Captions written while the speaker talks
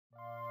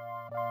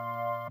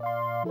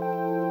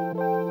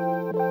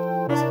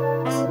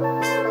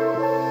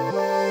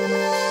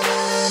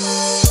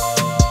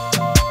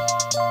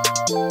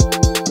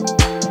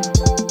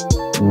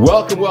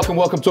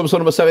Welcome to episode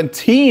number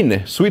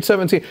 17, Sweet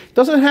 17.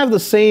 Doesn't have the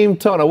same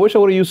tone. I wish I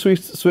would have used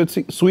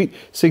Sweet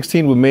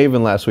 16 with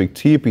Maven last week.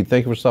 Teepee,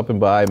 thank you for stopping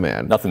by,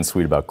 man. Nothing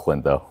sweet about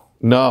Clint, though.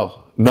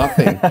 No,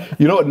 nothing.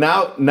 You know what?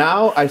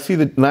 Now I see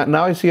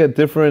a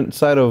different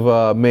side of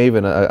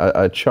Maven,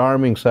 a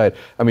charming side.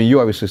 I mean, you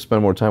obviously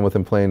spend more time with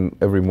him playing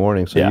every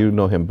morning, so you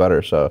know him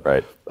better. So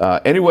right.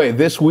 Anyway,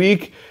 this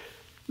week,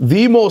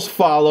 the most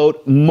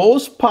followed,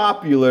 most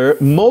popular,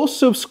 most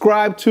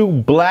subscribed to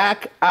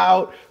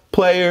Blackout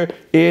player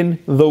in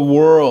the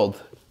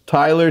world,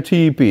 Tyler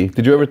Teepee.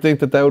 Did you ever think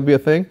that would be a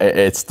thing?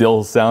 It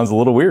still sounds a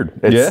little weird.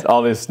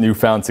 All this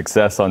newfound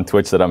success on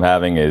Twitch that I'm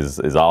having is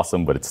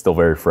awesome, but it's still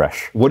very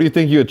fresh. What do you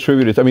think you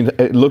attribute it? I mean,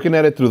 looking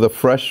at it through the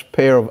fresh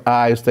pair of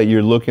eyes that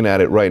you're looking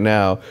at it right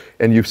now,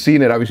 and you've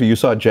seen it. Obviously, you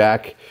saw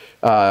Jack,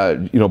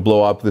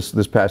 blow up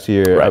this past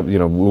year. Right. We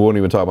won't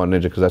even talk about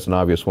Ninja because that's an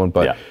obvious one.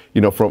 But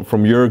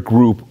from your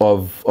group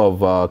of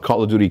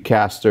Call of Duty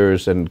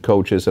casters and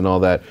coaches and all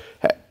that.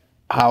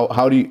 How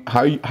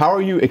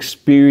are you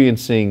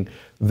experiencing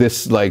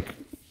this like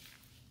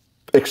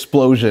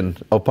explosion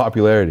of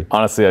popularity?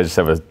 Honestly, I just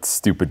have a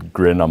stupid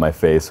grin on my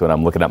face when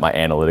I'm looking at my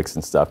analytics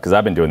and stuff because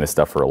I've been doing this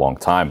stuff for a long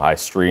time. I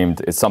streamed.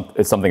 It's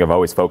something I've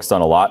always focused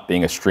on a lot,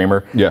 being a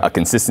streamer, a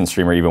consistent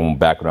streamer, even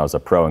back when I was a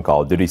pro in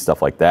Call of Duty,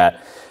 stuff like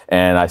that.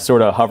 And I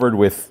sort of hovered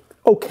with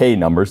okay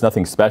numbers,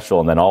 nothing special,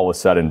 and then all of a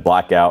sudden,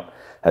 Blackout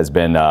has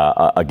been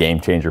a game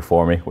changer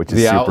for me, which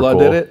is super cool. The Outlaw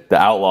did it? The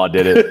Outlaw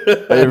did it.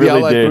 It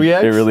really did.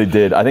 It really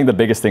did. I think the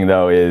biggest thing,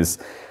 though, is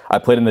I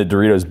played in the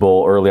Doritos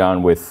Bowl early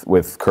on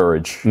with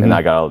Courage, and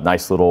I got a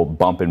nice little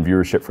bump in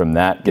viewership from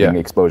that, getting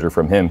exposure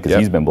from him, because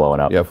he's been blowing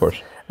up. Yeah, of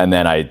course. And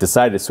then I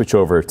decided to switch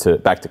over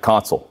back to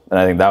console, and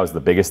I think that was the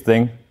biggest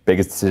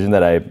decision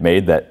that I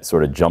made that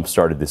sort of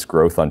jump-started this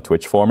growth on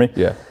Twitch for me.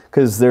 Yeah.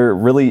 Because there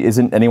really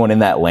isn't anyone in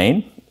that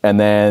lane. And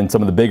then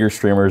some of the bigger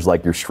streamers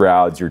like your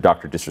Shrouds, your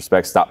Dr.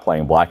 Disrespect stopped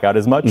playing Blackout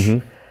as much.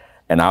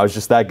 And I was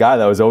just that guy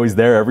that was always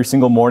there every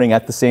single morning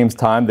at the same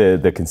time.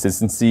 The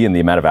consistency and the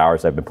amount of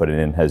hours I've been putting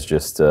in has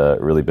just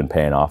really been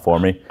paying off for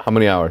me. How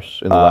many hours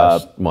in the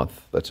last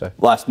month, let's say?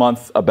 Last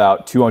month,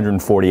 about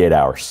 248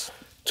 hours.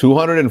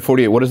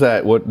 248, what is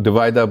that? What,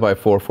 divide that by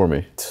 4 for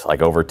me. It's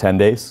like over 10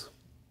 days.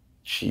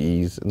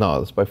 Jeez, no,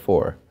 that's by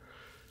 4.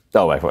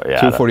 Oh, by 4, yeah.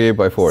 248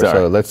 by 4, Sorry.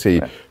 so let's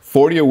see.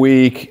 40 a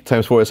week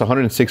times 4 is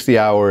 160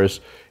 hours,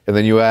 and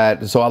then you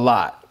add, so a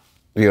lot.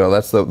 You know,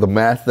 that's the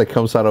math that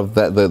comes out of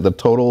that, the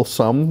total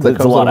sum. That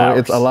it's a lot of hours.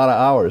 It's a lot of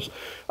hours.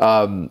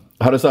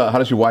 How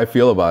does your wife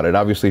feel about it?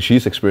 Obviously,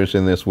 she's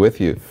experiencing this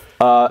with you.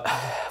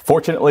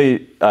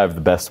 Fortunately, I have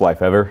the best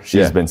wife ever.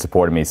 She's been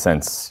supporting me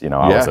since, I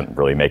wasn't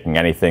really making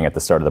anything at the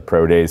start of the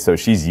pro days. So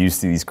she's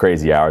used to these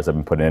crazy hours I've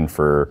been putting in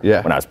for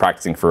when I was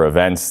practicing for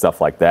events,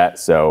 stuff like that.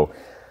 So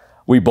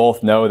we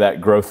both know that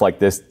growth like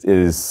this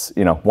is,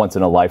 once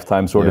in a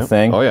lifetime sort of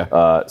thing. Oh,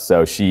 yeah.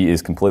 So she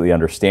is completely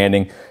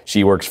understanding.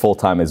 She works full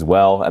time as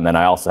well. And then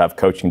I also have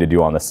coaching to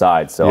do on the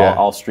side. So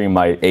I'll stream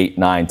my 8,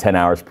 9, 10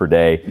 hours per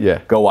day. Yeah.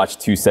 Go watch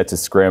 2 sets of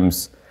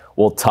scrims.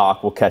 We'll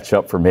talk. We'll catch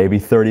up for maybe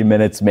 30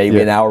 minutes, maybe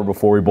an hour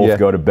before we both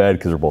go to bed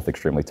because we're both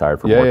extremely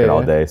tired from working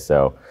all day.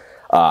 So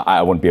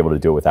I wouldn't be able to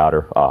do it without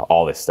her.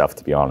 All this stuff,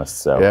 to be honest.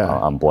 So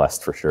I'm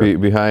blessed for sure. It's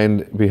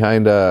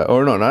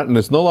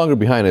no longer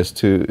behind. It's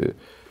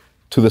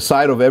to the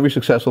side of every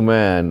successful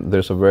man,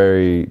 there's a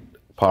very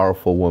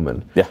powerful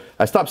woman. Yeah.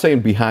 I stopped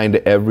saying behind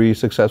every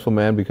successful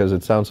man because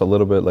it sounds a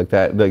little bit like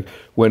that. Like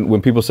when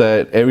people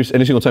said, any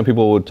single time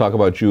people would talk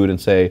about Jude and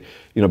say,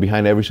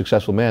 behind every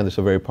successful man, there's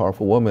a very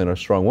powerful woman or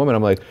strong woman.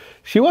 I'm like,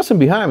 she wasn't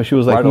behind me. She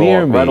was like right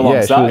near me. Right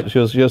alongside. She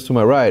was just to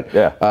my right.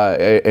 Yeah.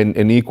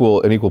 An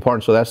equal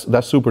partner. So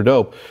that's super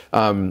dope.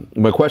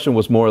 My question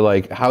was more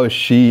like, how is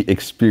she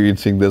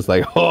experiencing this?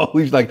 Like,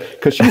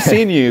 because she's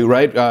seen you,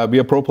 right? Be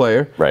a pro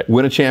player, right?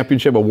 Win a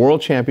championship, a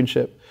world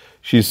championship.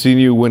 She's seen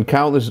you win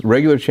countless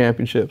regular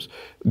championships,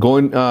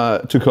 going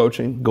to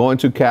coaching, going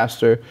to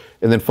caster,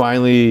 and then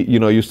finally,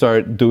 you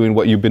start doing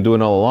what you've been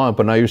doing all along.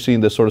 But now you're seeing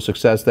this sort of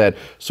success that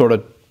sort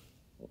of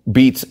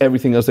beats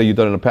everything else that you've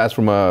done in the past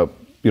from a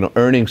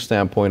earning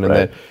standpoint. And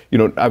that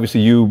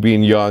obviously you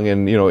being young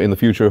and in the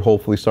future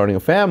hopefully starting a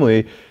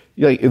family,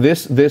 like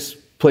this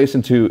plays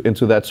into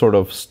that sort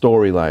of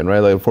storyline,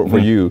 right? Like for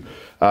you.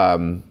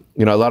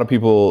 A lot of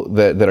people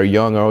that are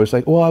young are always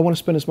like, well, I want to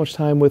spend as much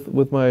time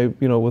with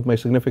my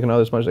significant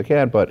other as much as I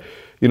can. But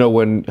how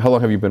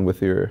long have you been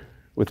with your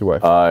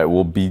wife?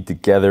 We'll be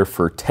together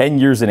for 10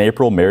 years in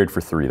April. Married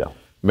for 3 though.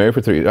 Married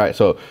for 3. All right.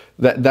 So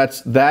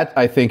that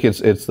I think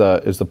is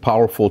the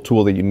powerful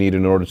tool that you need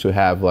in order to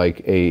have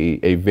like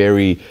a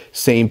very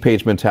same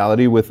page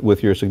mentality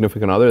with your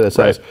significant other that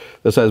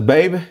says,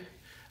 babe,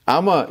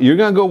 you're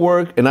gonna go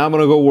work and I'm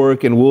gonna go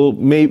work and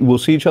we'll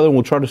see each other and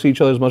we'll try to see each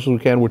other as much as we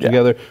can. We're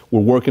together.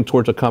 We're working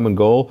towards a common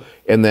goal.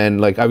 And then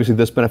like obviously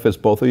this benefits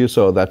both of you.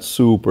 So that's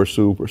super,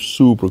 super,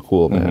 super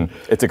cool, man.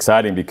 It's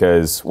exciting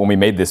because when we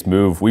made this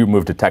move, we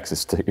moved to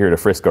Texas here to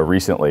Frisco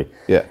recently.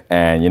 Yeah.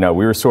 And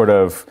we were sort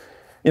of,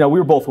 we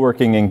were both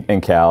working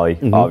in Cali.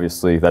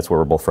 Obviously, that's where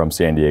we're both from,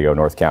 San Diego,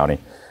 North County.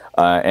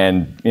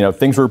 And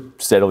things were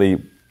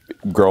steadily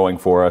growing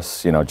for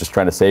us, you know, just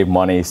trying to save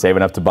money, save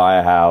enough to buy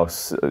a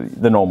house,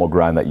 the normal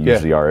grind that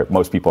usually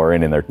most people are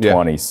in their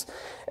 20s.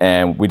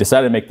 And we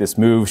decided to make this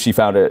move. She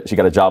got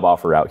a job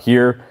offer out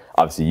here.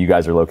 Obviously, you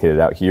guys are located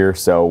out here.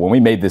 So when we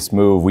made this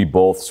move, we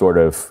both sort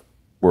of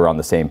were on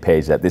the same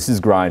page that this is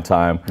grind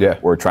time. Yeah.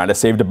 We're trying to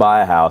save to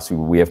buy a house.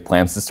 We have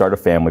plans to start a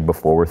family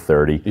before we're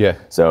 30. Yeah.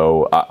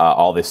 So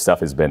all this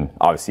stuff has been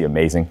obviously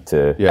amazing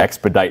to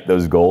expedite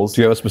those goals.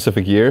 Do you have a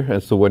specific year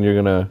as to when you're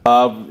gonna?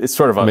 It's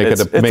sort of make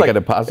a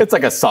deposit. It's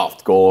like a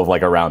soft goal of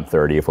like around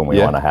 30 if when we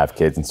want to have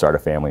kids and start a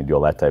family and do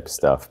all that type of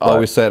stuff. I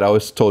always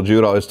told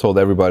Jude, I always told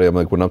everybody, I'm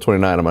like, when I'm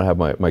 29, I'm gonna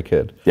have my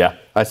kid. Yeah.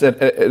 I said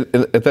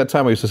at that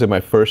time I used to say my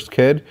first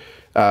kid.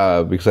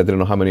 Because I didn't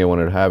know how many I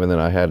wanted to have, and then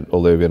I had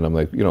Olivia, and I'm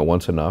like, you know,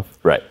 once enough.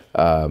 Right.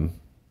 You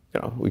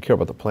know, we care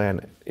about the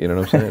planet. You know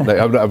what I'm saying? Like,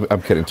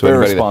 I'm kidding. Very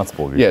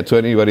responsible. To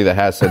anybody that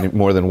has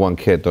more than one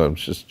kid, I'm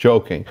just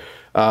joking.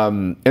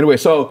 Anyway,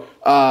 so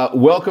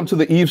welcome to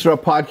the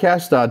Eavesdrop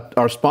podcast.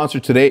 Our sponsor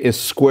today is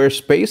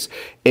Squarespace,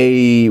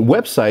 a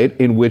website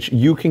in which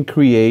you can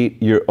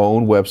create your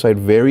own website.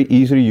 Very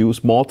easy to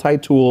use,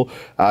 multi-tool.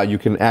 You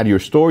can add your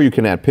store, you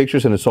can add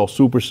pictures, and it's all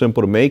super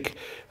simple to make.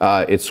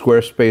 It's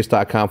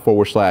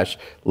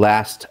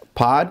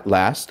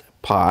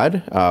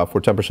squarespace.com/lastpod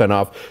for 10%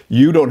 off.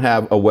 You don't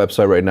have a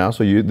website right now,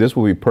 so this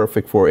will be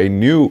perfect for a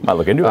new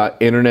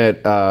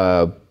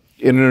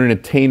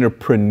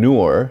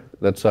internet-tainterpreneur.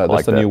 That's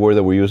the new word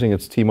that we're using.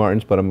 It's T.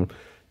 Martin's, but I'm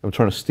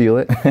trying to steal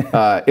it.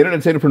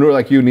 Internet-tainterpreneur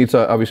like you needs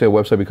obviously a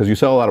website because you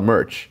sell a lot of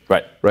merch.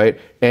 Right?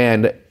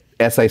 And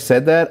as I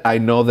said that, I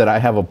know that I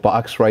have a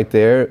box right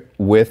there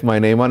with my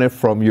name on it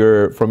from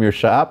your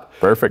shop.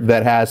 Perfect.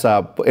 That has,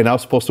 and I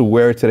was supposed to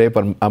wear it today,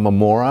 but I'm a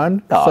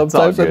moron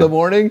sometimes in the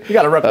morning. You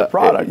got to rep the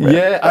product, man.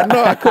 Yeah, I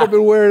know. I could have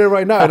been wearing it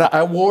right now. And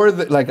I wore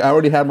I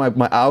already had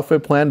my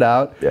outfit planned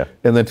out. Yeah.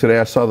 And then today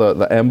I saw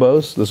the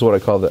embos. This is what I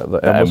call the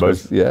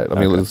embos. Yeah, I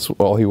mean, that's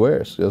all he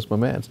wears. That's my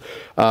man's.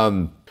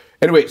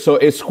 Anyway, so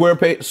it's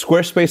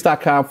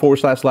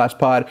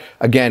squarespace.com/lastpod.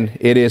 Again,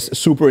 it is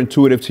super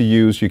intuitive to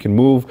use. You can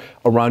move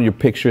around your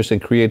pictures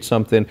and create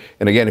something.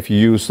 And again, if you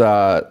use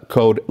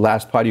code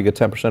LASTPOD, you get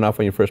 10%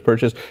 off on your first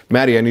purchase.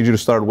 Maddie, I need you to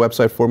start a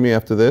website for me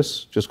after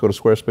this. Just go to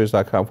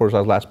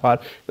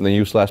squarespace.com/lastpod and then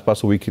use LASTPOD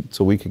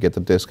so we could get the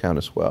discount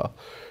as well.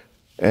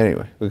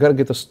 Anyway, we got to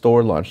get the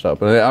store launched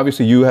up. And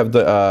obviously, you have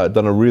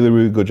done a really,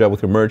 really good job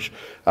with your merch.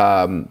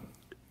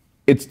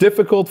 It's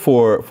difficult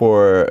for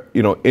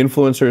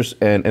influencers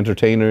and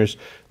entertainers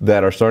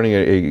that are starting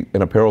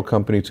an apparel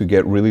company to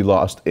get really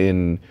lost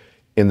in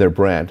their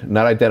brand,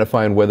 not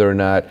identifying whether or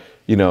not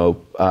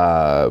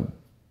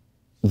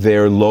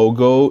their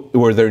logo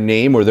or their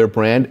name or their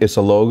brand is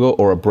a logo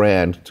or a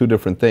brand, two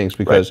different things.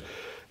 Because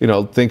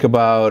think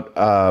about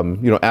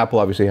Apple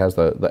obviously has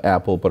the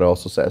Apple, but it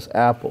also says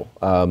Apple.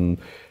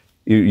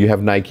 You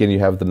have Nike and you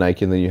have the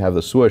Nike and then you have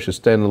the swoosh. It's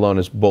standalone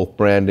as both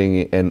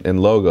branding and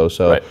logo.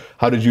 So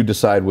how did you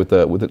decide with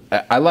the?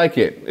 I like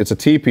it. It's a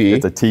teepee.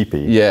 It's a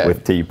teepee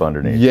with teep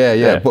underneath.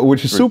 Yeah. But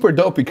which is super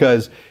dope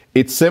because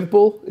it's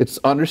simple. It's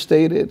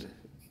understated.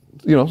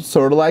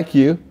 Sort of like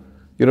you.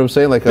 You know what I'm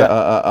saying? Like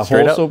a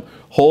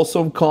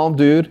wholesome, calm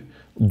dude.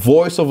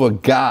 Voice of a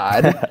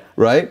god,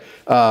 right?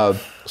 So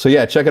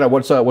yeah, check it out.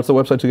 What's the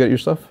website to get your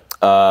stuff?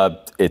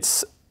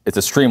 It's a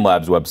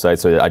Streamlabs website,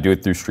 so I do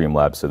it through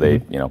Streamlabs, so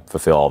they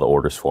fulfill all the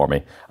orders for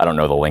me. I don't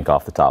know the link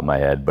off the top of my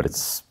head, but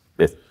it's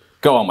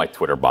go on my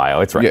Twitter bio.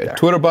 It's right there.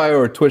 Twitter bio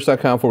or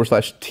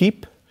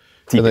twitch.com/Teep.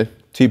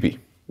 Teepee.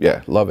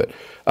 Yeah, love it.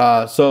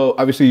 So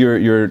obviously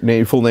your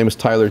full name is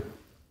Tyler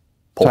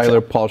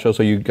Polchow.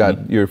 So you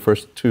got your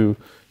first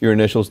your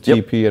initials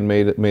TP and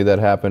made that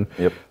happen.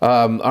 Yep.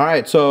 All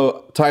right.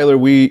 So Tyler,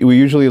 we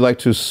usually like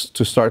to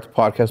start the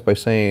podcast by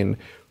saying,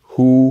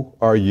 who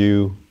are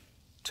you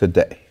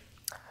today?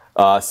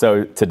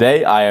 So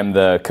today I am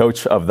the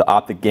coach of the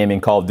Optic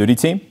Gaming Call of Duty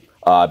team.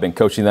 I've been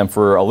coaching them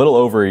for a little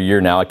over a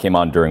year now. I came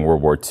on during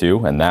World War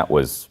II, and that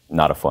was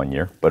not a fun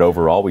year. But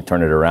overall, we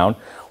turned it around.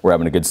 We're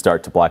having a good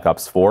start to Black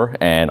Ops 4.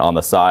 And on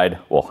the side,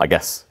 well, I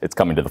guess it's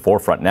coming to the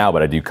forefront now,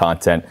 but I do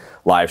content,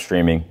 live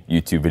streaming,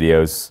 YouTube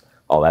videos,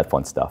 all that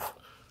fun stuff.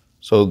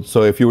 So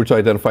if you were to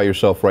identify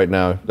yourself right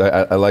now,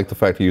 I like the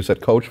fact that you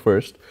said coach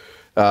first,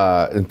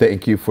 and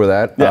thank you for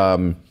that. Yeah.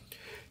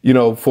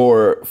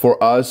 For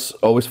us,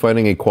 always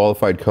finding a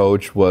qualified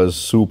coach was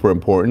super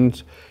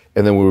important.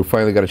 And then we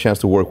finally got a chance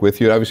to work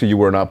with you. Obviously, you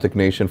were in Optic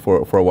Nation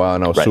for a while,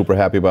 and I was super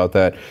happy about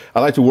that.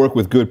 I like to work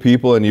with good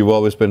people, and you've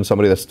always been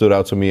somebody that stood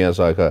out to me as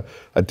like a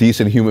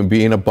decent human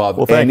being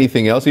above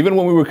anything else. Even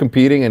when we were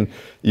competing, and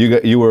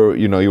you were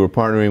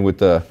partnering with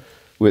the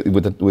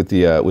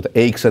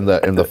Aches and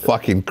the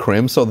fucking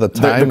Crims all the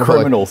time. The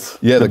criminals.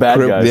 Like, the bad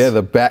guys. Yeah,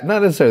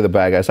 not necessarily the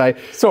bad guys.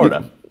 Sort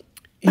of.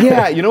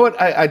 Yeah, you know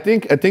what? I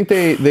think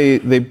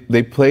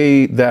they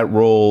play that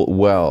role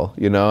well.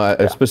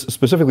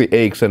 Specifically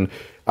Aches, and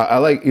I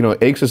like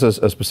Aches is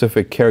a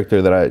specific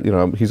character that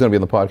he's going to be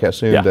on the podcast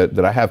soon.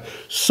 That I have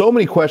so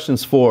many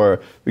questions for,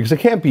 because it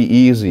can't be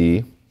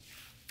easy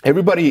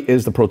everybody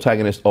is the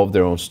protagonist of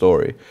their own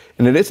story.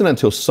 And it isn't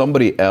until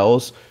somebody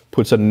else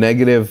puts a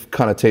negative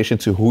connotation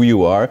to who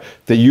you are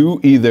that you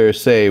either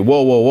say,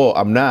 whoa, whoa, whoa,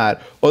 I'm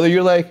not, or that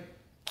you're like,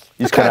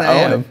 I kind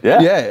of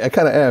am. Yeah, I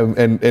kind of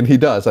am, and he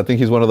does. I think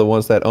he's one of the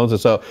ones that owns it.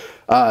 So,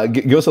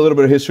 give us a little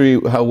bit of history.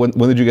 When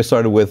did you get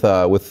started with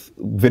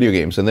video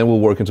games, and then we'll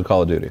work into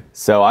Call of Duty.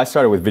 So I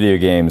started with video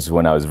games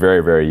when I was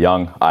very, very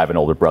young. I have an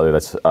older brother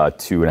that's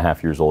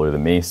 2.5 years older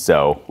than me,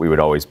 so we would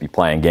always be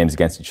playing games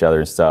against each other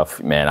and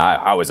stuff. Man,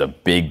 I was a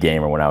big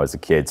gamer when I was a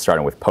kid,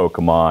 starting with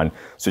Pokemon,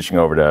 switching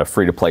over to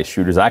free-to-play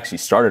shooters. I actually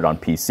started on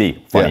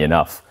PC, funny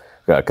enough,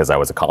 because I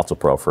was a console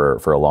pro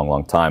for a long,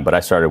 long time. But I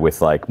started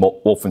with like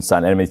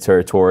Wolfenstein Enemy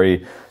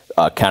Territory,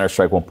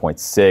 Counter-Strike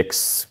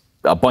 1.6,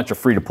 a bunch of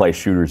free-to-play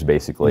shooters,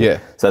 basically. Yeah.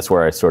 So that's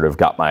where I sort of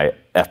got my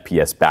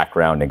FPS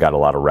background and got a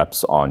lot of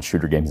reps on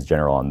shooter games in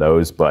general on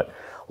those. But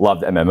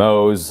loved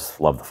MMOs,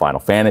 loved the Final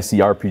Fantasy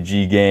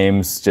RPG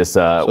games, just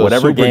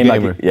whatever game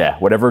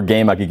whatever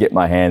game I could get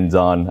my hands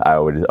on, I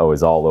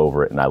was all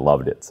over it, and I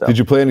loved it. So. Did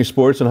you play any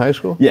sports in high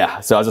school?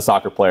 Yeah, so I was a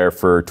soccer player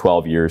for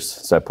 12 years,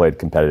 so I played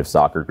competitive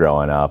soccer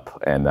growing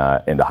up and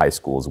into high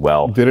school as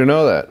well. Didn't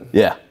know that.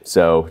 Yeah,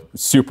 so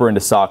super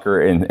into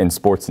soccer and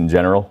sports in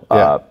general.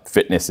 Yeah.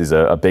 Fitness is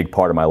a big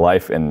part of my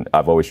life, and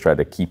I've always tried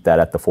to keep that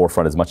at the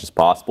forefront as much as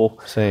possible.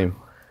 Same.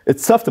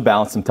 It's tough to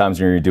balance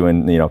sometimes when you're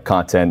doing,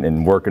 content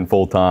and working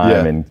full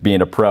time and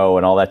being a pro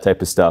and all that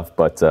type of stuff,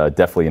 but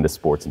definitely into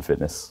sports and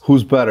fitness.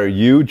 Who's better,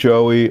 you,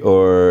 Joey,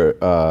 or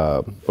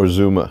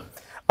Zuma?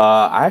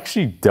 I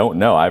actually don't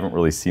know. I haven't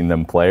really seen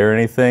them play or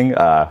anything.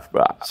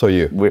 So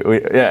you?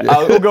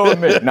 We'll go with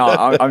me. No,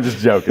 I'm just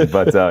joking,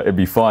 but it'd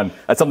be fun.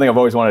 That's something I've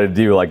always wanted to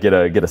do, like get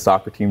a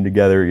soccer team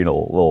together, a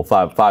little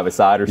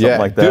five-a-side or something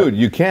like that. Dude,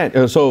 you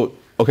can't. So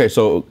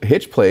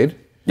Hitch played.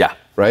 Yeah.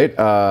 Right?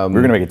 We're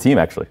going to make a team,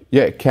 actually.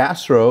 Yeah,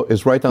 Castro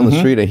is right down the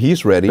street, and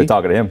he's ready. Been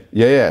talking to him.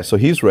 Yeah, so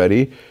he's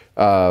ready.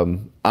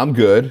 I'm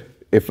good.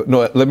 Let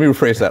me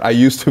rephrase that. I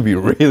used to be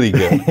really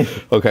good.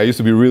 Okay, I used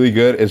to be really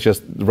good. It's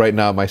just right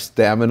now my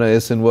stamina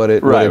isn't what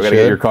it Right, what it we got to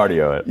get your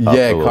cardio up.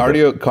 Yeah,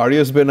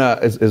 cardio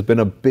has been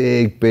a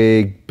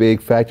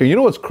big factor. You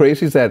know what's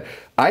crazy is that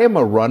I am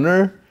a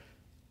runner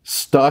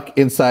stuck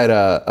inside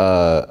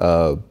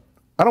I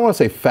don't want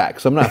to say fat,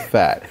 because I'm not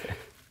fat.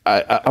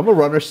 I'm a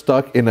runner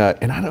stuck and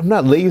I'm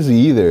not lazy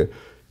either,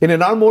 in an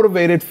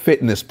unmotivated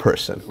fitness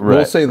person.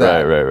 We'll say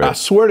that. Right. I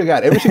swear to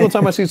God, every single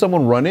time I see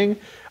someone running,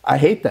 I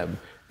hate them.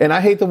 And I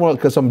hate them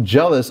because I'm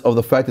jealous of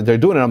the fact that they're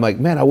doing it. I'm like,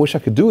 man, I wish I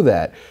could do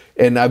that.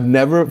 And I've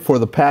never, for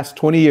the past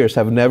 20 years,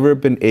 have never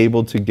been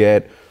able to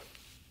get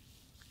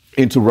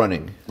into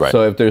running. Right.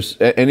 So if there's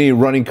any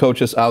running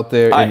coaches out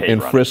there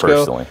in Frisco,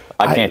 personally.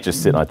 I can't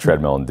just sit on a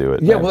treadmill and do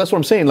it. Yeah, well, that's what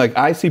I'm saying. Like,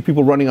 I see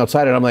people running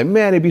outside, and I'm like,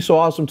 man, it'd be so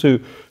awesome to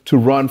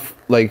run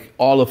like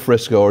all of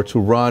Frisco, or to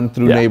run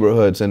through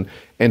neighborhoods and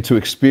to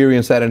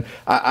experience that. And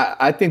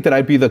I think that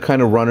I'd be the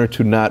kind of runner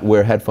to not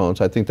wear headphones.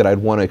 I think that I'd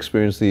want to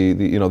experience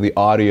the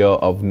audio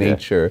of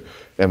nature.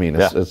 I mean,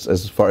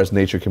 as far as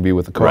nature can be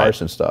with the cars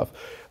and stuff.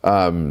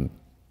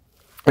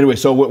 Anyway,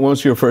 so what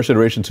was your first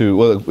iteration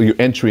your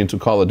entry into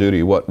Call of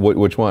Duty?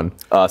 Which one?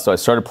 So I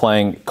started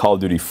playing Call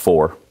of Duty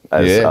 4,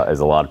 as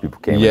a lot of people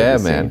came into the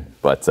scene. Man.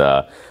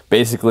 But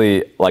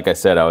basically, like I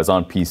said, I was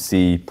on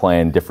PC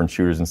playing different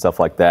shooters and stuff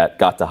like that.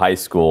 Got to high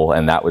school,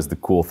 and that was the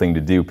cool thing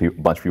to do. A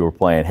bunch of people were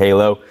playing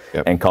Halo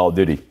and Call of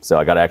Duty. So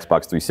I got an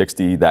Xbox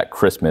 360. That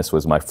Christmas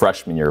was my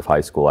freshman year of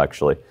high school,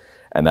 actually.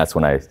 And that's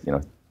when I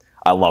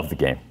loved the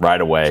game right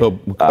away. So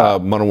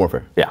Modern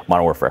Warfare. Yeah,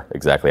 Modern Warfare,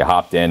 exactly. I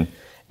hopped in.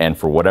 And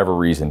for whatever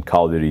reason,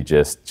 Call of Duty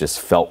just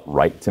felt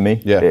right to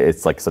me. Yeah.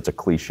 It's like such a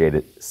cliche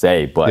to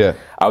say, but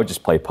I would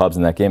just play pubs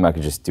in that game. I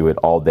could just do it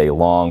all day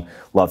long.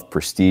 Loved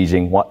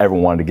prestiging.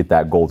 Everyone wanted to get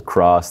that gold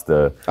cross.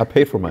 I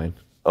paid for mine.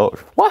 Oh,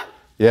 what?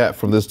 Yeah,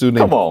 from this dude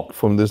named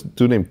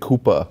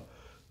Koopa.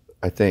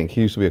 I think he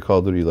used to be a Call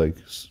of Duty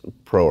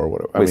pro or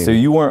whatever. Wait, so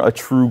you weren't a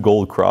true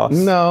gold cross?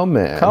 No,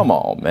 man. Come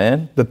on,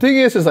 man. The thing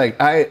is like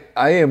I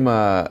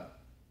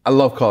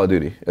love Call of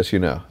Duty, as you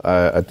know.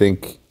 I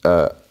think.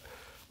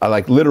 I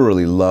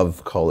literally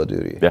love Call of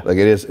Duty. Yeah. Like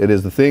it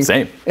is the thing.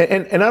 Same.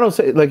 And I don't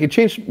say it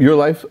changed your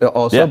life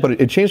also, but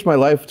it changed my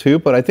life too.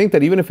 But I think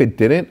that even if it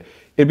didn't,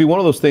 it'd be one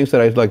of those things that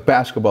I like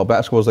basketball.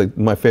 Basketball is like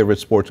my favorite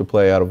sport to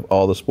play out of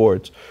all the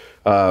sports.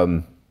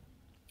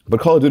 But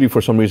Call of Duty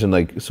for some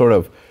reason sort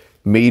of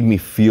made me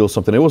feel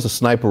something. It was a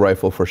sniper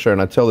rifle for sure,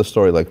 and I tell this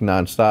story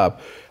nonstop.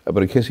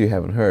 But in case you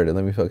haven't heard it,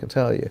 let me fucking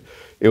tell you.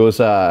 It was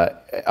I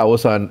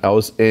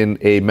was in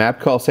a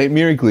map called St.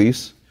 Mary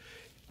Glees.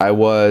 I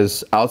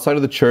was outside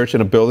of the church in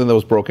a building that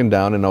was broken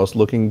down, and I was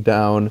looking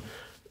down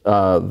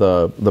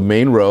the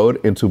main road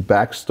into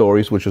back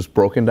stories, which was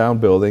broken down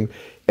building,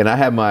 and I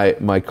had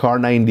my car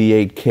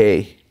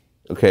 98K,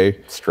 okay,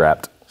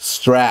 strapped,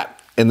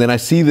 and then I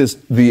see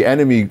the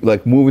enemy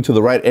moving to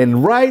the right,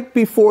 and right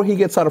before he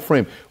gets out of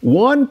frame,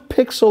 1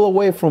 pixel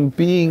away from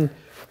being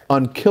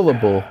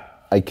unkillable,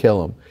 I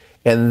kill him.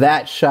 And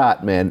that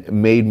shot, man,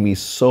 made me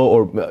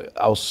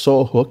I was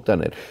so hooked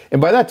on it. And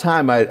by that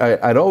time,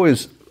 I'd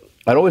always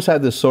I'd always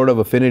had this sort of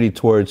affinity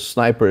towards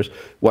snipers.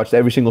 Watched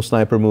every single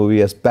sniper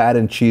movie, as bad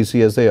and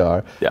cheesy as they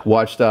are. Yeah.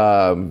 Watched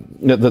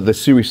the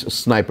series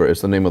Sniper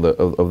is the name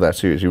of that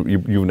series.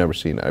 You've never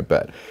seen it, I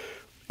bet.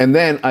 And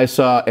then I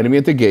saw Enemy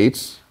at the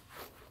Gates.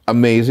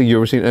 Amazing. You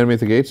ever seen Enemy at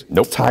the Gates?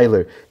 Nope.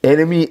 Tyler,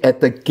 Enemy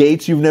at the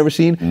Gates you've never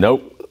seen?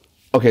 Nope.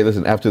 Okay,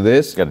 listen, after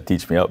this... You got to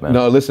teach me up, man.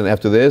 No, listen,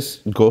 after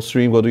this, go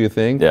stream, go do your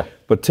thing. Yeah.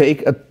 But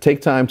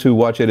take time to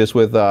watch it. It's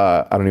with,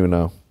 I don't even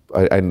know.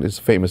 It's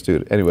a famous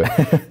dude. Anyway,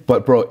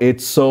 but bro,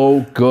 it's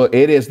so good.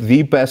 It is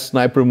the best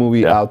sniper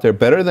movie out there.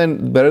 Better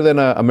than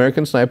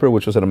American Sniper,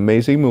 which was an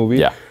amazing movie.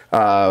 Yeah.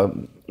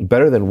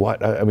 Better than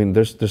what? I mean,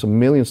 there's a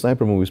million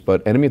sniper movies,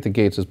 but Enemy at the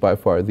Gates is by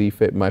far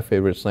my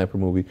favorite sniper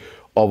movie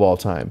of all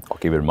time. I'll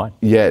keep it in mind.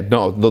 Yeah,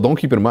 no, don't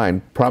keep it in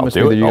mind. Promise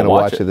me that you're gonna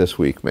watch it this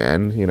week,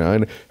 man. You know.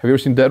 And have you ever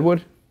seen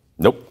Deadwood?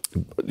 Nope.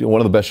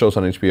 One of the best shows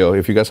on HBO.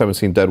 If you guys haven't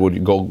seen Deadwood, you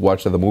go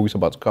watch it. The movie's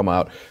about to come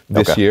out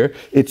this year.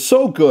 It's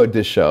so good,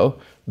 this show,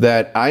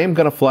 that I am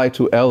going to fly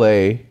to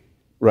LA,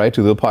 right,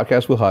 to do the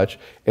podcast with Hutch,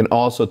 and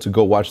also to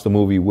go watch the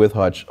movie with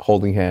Hutch,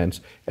 holding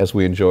hands, as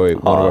we enjoy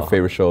one of our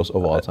favorite shows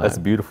of all time. That's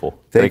beautiful.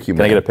 Thank you, man.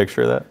 Can I get a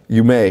picture of that?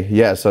 You may,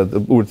 yes.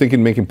 We're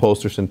thinking making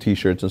posters and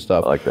T-shirts and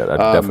stuff. I like that. I'd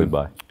definitely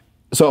buy.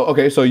 So,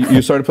 okay, so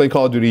you started playing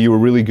Call of Duty. You were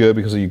really good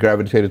because you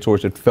gravitated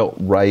towards it. Felt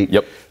right.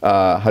 Yep.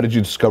 How did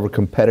you discover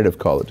competitive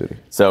Call of Duty?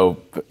 So,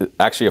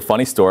 actually, a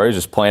funny story. I was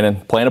just playing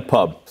a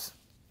pub,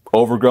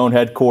 overgrown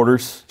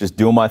headquarters, just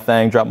doing my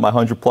thing, dropping my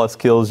 100+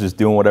 kills, just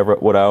doing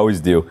what I always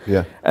do.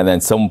 Yeah. And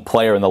then some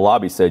player in the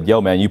lobby said,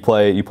 "Yo, man, you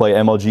play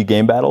MLG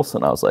game battles?"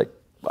 And I was like,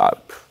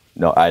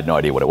 "No, I had no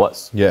idea what it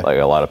was." Yeah. Like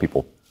a lot of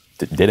people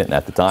didn't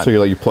at the time.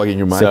 So you plug in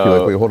your mic, you're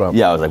like, wait, hold on.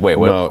 Yeah, I was like, wait,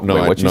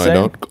 what you saying? I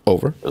don't.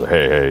 Over. I was like,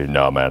 hey,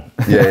 no, man.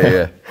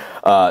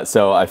 Yeah.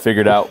 So I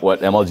figured out what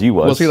MLG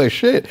was. Was he like,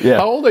 shit? Yeah.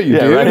 How old are you,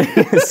 dude?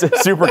 Right?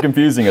 Super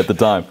confusing at the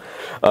time.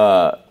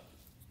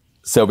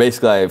 So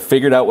basically, I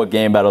figured out what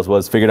game battles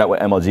was, figured out what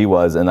MLG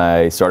was, and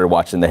I started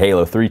watching the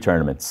Halo 3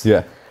 tournaments.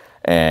 Yeah.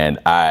 And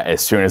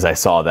as soon as I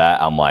saw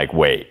that, I'm like,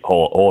 wait,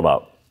 hold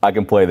up. I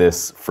can play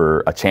this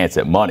for a chance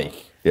at money.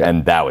 Yeah.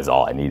 And that was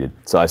all I needed.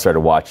 So I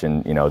started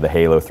watching, the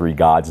Halo 3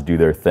 gods do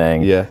their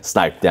thing. Yeah.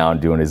 Snipe Down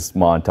doing his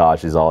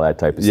montages, all that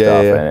type of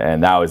stuff. Yeah.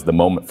 And that was the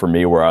moment for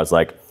me where I was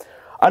like,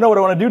 I know what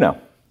I want to do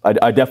now.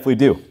 I definitely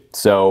do.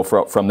 So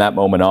from that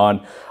moment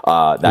on,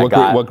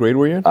 what grade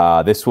were you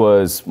in? This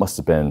must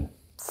have been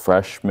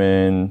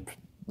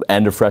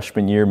end of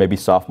freshman year, maybe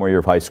sophomore year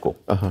of high school.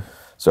 Uh-huh.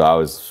 So I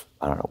was,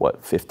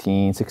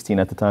 15, 16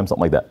 at the time,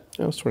 something like that.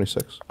 I was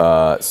 26.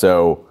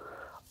 So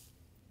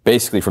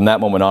basically, from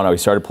that moment on, we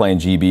started playing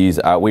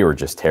GBs. We were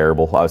just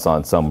terrible. I was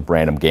on some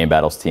random game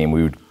battles team.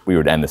 We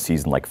would end the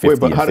season like 50 Wait,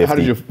 but and 50.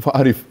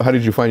 how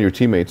did you find your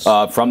teammates?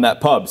 From that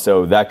pub.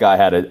 So that guy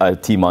had a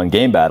team on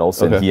game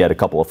battles, and he had a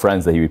couple of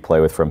friends that he would play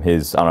with from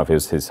his. I don't know if it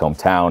was his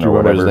hometown or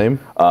whatever. Do you remember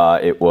his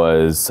name? It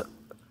was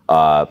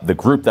the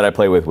group that I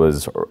played with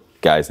was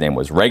guy's name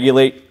was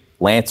Regulate,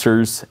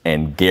 Lancers,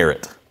 and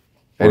Garrett.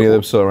 Any of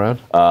them still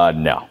around?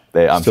 No.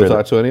 I'm still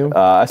talk to any of them?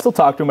 I still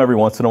talk to them every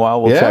once in a while.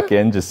 We'll check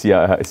in, just see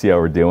how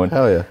we're doing.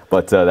 Hell yeah!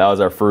 But that was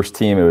our first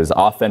team. It was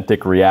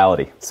Authentic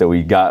Reality. So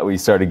we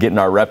started getting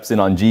our reps in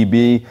on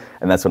GB,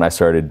 and that's when I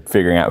started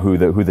figuring out who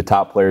the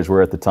top players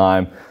were at the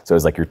time. So it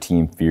was like your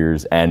Team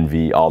Fears,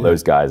 Envy, all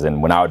those guys.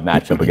 And when I would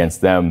match up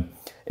against them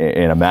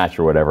in a match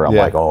or whatever, I'm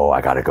like, oh, I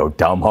got to go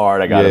dumb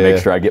hard. I got to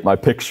make sure I get my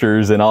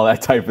pictures and all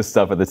that type of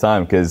stuff at the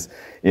time, because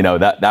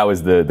that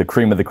was the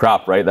cream of the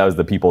crop, right? That was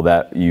the people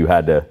that you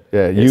had to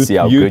see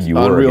how good you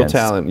were Unreal against.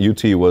 Talent,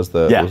 UT was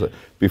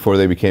before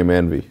they became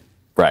Envy.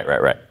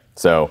 Right.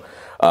 So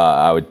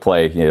I would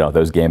play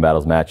those game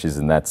battles matches,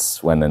 and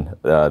that's when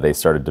they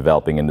started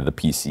developing into the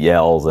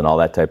PCLs and all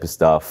that type of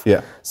stuff.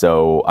 Yeah.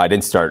 So I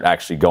didn't start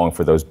actually going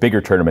for those bigger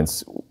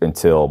tournaments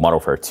until Modern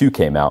Warfare 2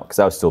 came out, because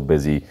I was still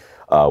busy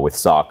with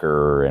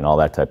soccer and all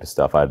that type of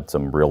stuff. I had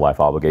some real life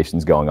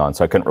obligations going on,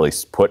 so I couldn't really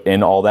put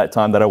in all that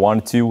time that I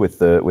wanted to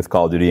with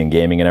Call of Duty and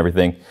gaming and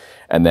everything.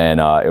 And then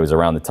it was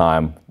around the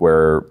time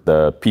where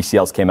the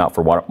PCLs came out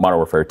for Modern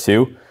Warfare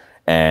 2,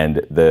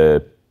 and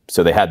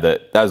so they had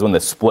that was when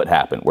the split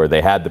happened, where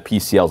they had the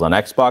PCLs on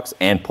Xbox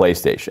and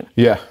PlayStation.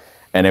 Yeah.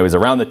 And it was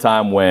around the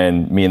time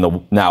when me and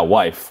the now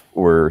wife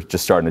were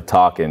just starting to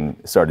talk and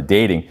started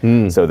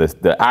dating. So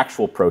the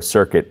actual pro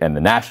circuit and the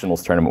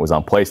Nationals tournament was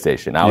on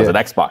PlayStation. I was an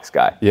Xbox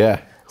guy.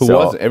 Yeah. Who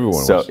was?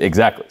 Everyone was.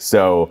 Exactly.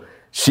 So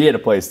she had a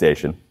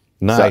PlayStation.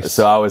 Nice.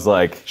 So I was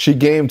like... She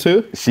gamed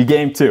too? She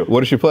gamed too.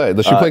 What does she play?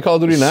 Does she play Call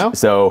of Duty now?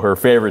 So her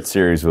favorite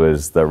series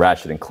was the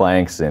Ratchet and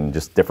Clanks and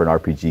just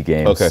different RPG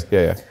games. Okay,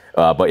 yeah.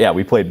 But yeah,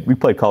 we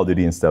played Call of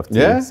Duty and stuff too.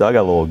 Yeah? So I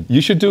got a little... You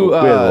should do...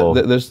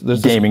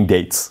 there's gaming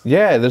dates.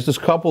 Yeah, there's this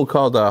couple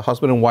called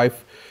Husband and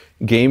Wife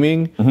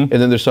Gaming, and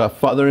then there's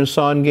Father and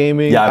Son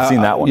Gaming. Yeah, I've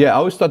seen that one. Yeah, I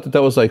always thought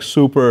that was like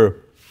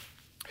super...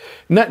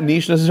 Not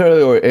niche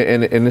necessarily,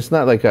 and it's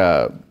not like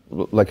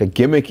a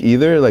gimmick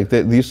either. Like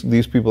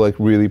these people like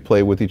really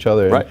play with each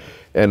other, right?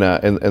 And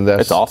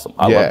that's it's awesome.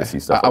 I love to see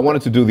stuff. I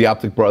wanted to do the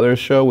Optic Brothers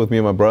show with me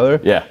and my brother,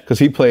 yeah, because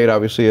he played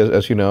obviously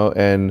as you know,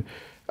 and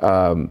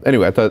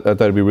Anyway, I thought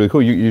it'd be really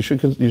cool. You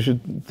should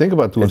think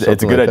about doing something.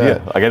 It's a good like idea.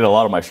 that. I get a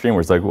lot of my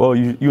streamers like, well,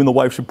 you and the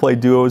wife should play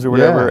duos or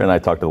whatever. And I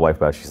talked to the wife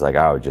about it. She's like,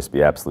 I would just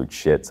be absolute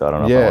shit. So I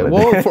don't know. Yeah,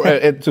 if I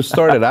well, to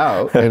start it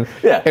out, and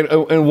yeah,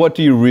 and what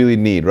do you really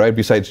need, right?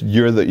 Besides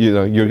you're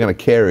gonna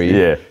carry.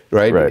 Yeah.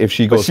 Right? If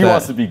she goes, but she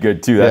wants to be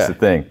good too. That's the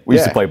thing. We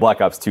used to play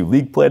Black Ops 2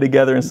 League play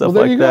together and stuff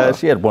like that.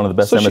 She had one of the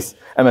best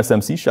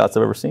MSMC shots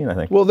I've ever seen, I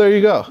think. Well, there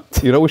you go.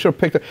 We should have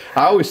picked her.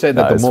 I always said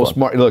that the most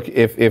smart. Look,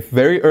 if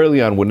very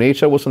early on when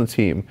Nature was on the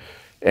team,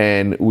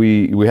 and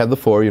we had the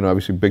four,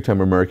 obviously Big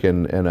Time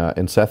American and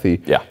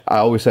Sethi. Yeah. I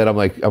always said I'm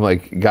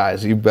like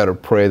guys, you better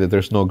pray that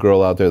there's no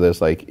girl out there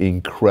that's like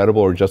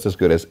incredible or just as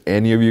good as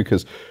any of you,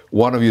 because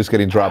one of you is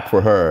getting dropped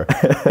for her,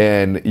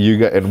 and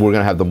we're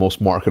gonna have the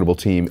most marketable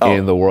team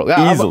in the world.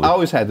 Easily. I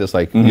always had this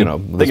this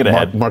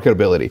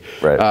marketability.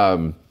 Right.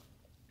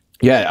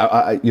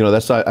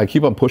 I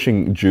keep on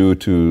pushing Ju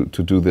to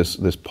do this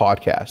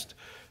podcast.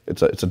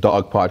 It's a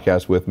dog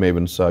podcast with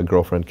Maven's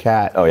girlfriend,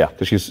 Kat. Oh, yeah.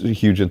 Because she's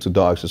huge into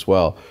dogs as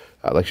well.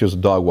 She was a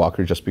dog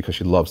walker just because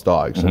she loves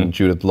dogs. And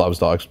Judith loves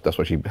dogs. That's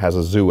why she has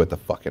a zoo at the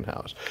fucking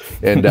house.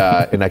 And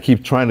and I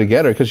keep trying to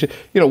get her because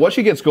once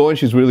she gets going,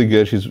 she's really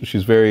good.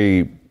 She's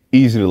very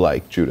easy to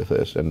like, Judith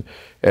is. And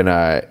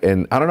I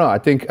don't know. I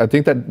think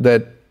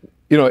that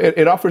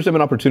it offers them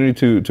an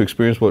opportunity to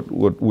experience what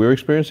we're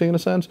experiencing in a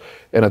sense.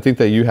 And I think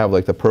that you have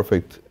like the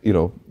perfect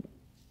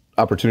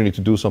opportunity to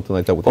do something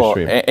like that with your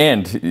stream.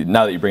 And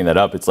now that you bring that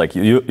up, it's like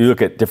you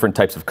look at different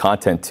types of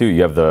content too.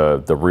 You have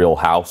the Real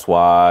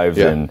Housewives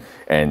and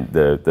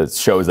the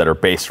shows that are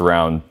based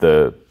around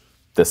the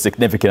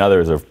significant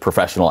others of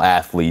professional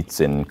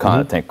athletes and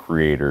content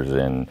creators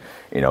and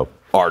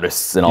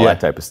artists and all that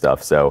type of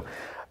stuff. So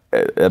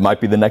it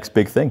might be the next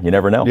big thing. You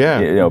never know.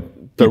 Yeah.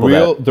 The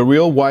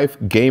real wife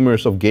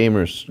gamers of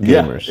gamers.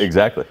 Yeah,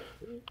 exactly.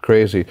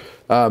 Crazy.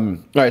 All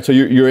right, so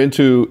you're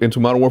into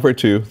Modern Warfare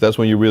 2. That's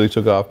when you really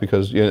took off and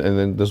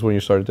then this is when you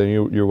started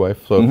dating your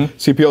wife. So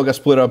CPO got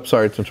split up.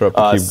 Sorry to interrupt.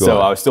 Keep going. So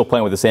I was still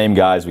playing with the same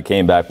guys. We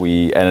came back.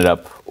 We ended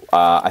up.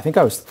 I think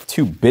I was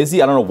too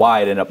busy. I don't know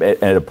why I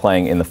ended up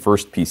playing in the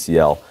first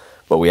PCL.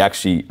 But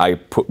I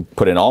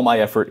put in all my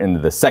effort into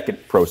the second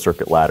Pro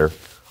Circuit ladder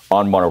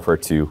on Modern Warfare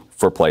 2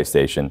 for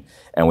PlayStation.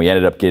 And we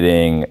ended up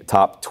getting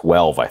top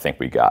 12, I think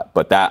we got.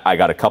 But I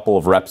got a couple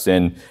of reps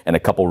in and a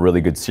couple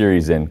really good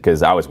series in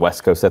because I was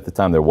West Coast at the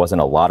time. There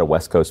wasn't a lot of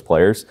West Coast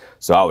players.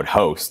 So I would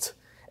host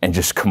and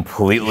just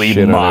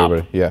completely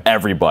mob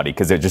everybody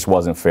because it just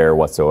wasn't fair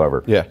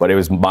whatsoever. Yeah. But it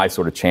was my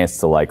sort of chance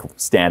to like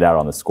stand out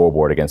on the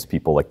scoreboard against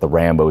people like the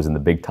Rambos and the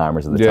big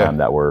timers at the time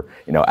that were,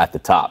 at the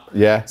top.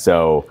 Yeah.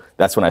 So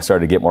that's when I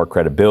started to get more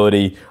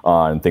credibility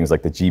on things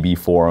like the GB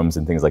forums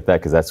and things like that,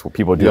 because that's where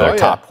people do their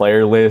top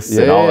player lists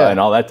and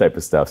all that type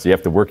of stuff. So you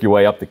have to work your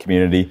way up the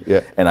community.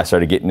 Yeah. And I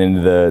started getting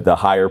into the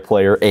higher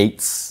player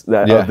 8s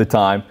of the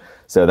time.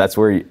 So that's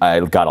where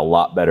I got a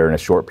lot better in a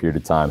short period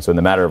of time. So in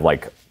the matter of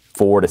like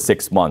 4 to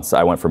 6 months,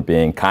 I went from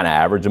being kind of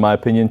average in my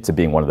opinion to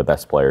being one of the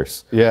best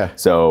players. Yeah.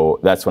 So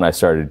that's when I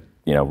started,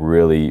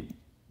 really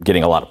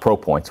getting a lot of pro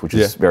points, which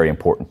is very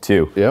important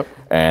too. Yep.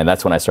 And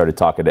that's when I started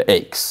talking to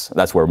Aches.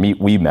 That's where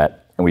we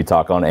met, and we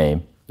talk on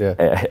AIM. Yeah.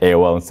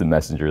 AOL Instant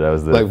Messenger. That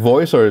was the like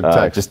voice or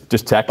text.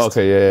 Just text.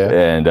 Okay. Yeah.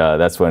 And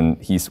that's when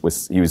he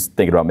was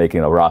thinking about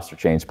making a roster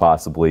change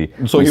possibly.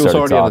 So he was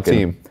already on the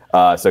team.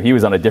 So he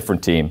was on a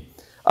different team.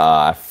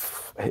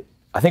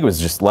 I think it was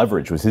just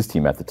Leverage was his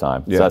team at the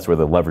time. Yeah. So that's where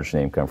the Leverage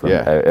name comes from.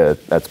 Yeah.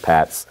 That's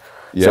Pat's.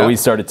 Yeah. So we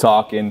started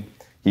talking.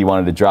 He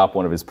wanted to drop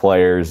one of his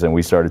players, and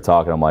we started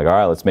talking. I'm like, all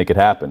right, let's make it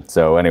happen.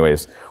 So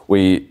anyways,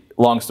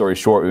 long story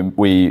short,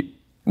 we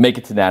make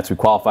it to Nats. We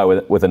qualify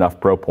with enough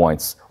pro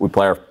points. We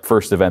play our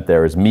first event there.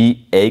 It was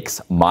me,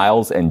 Aches,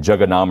 Miles, and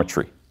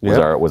Juggonometry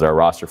was our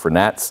roster for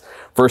Nats.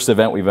 First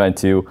event we went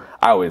to,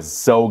 I was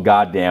so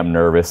goddamn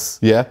nervous.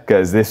 Yeah.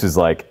 Because this was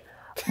like,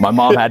 my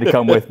mom had to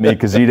come with me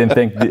because she didn't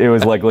think it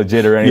was like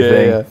legit or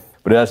anything. Yeah.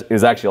 But it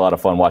was actually a lot of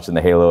fun watching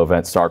the Halo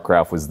event.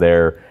 StarCraft was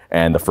there,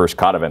 and the first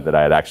COD event that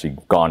I had actually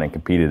gone and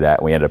competed at,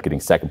 and we ended up getting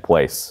second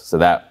place. So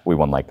that we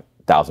won like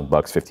 $1,000,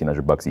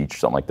 $1,500 each, or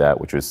something like that,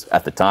 which was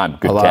at the time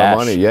good cash. A lot of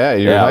money, yeah.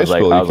 You're in high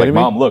school. I was like,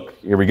 Mom, look,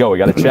 here we go. We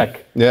got a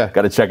check. Yeah.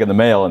 Got a check in the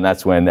mail, and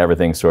that's when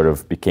everything sort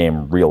of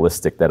became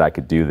realistic that I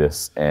could do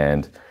this,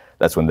 and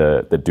that's when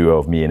the duo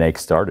of me and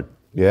Aches started.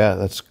 Yeah,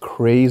 that's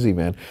crazy,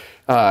 man.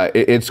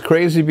 It's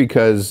crazy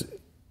because,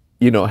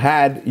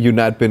 had you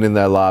not been in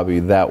that lobby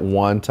that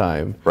one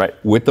time, right,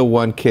 with the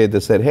one kid that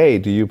said, hey,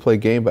 do you play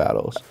game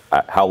battles?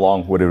 How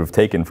long would it have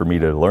taken for me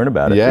to learn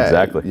about it? Yeah,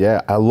 exactly.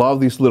 Yeah, I love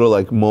these little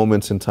like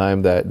moments in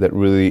time that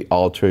really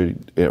alter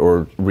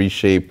or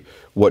reshape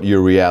what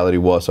your reality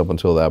was up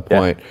until that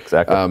point. Yeah,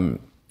 exactly.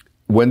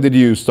 When did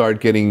you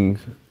start getting,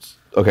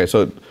 okay,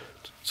 so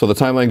the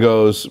timeline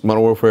goes,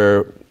 Modern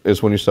Warfare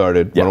is when you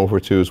started. Yeah. Modern Warfare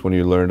 2 is when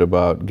you learned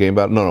about game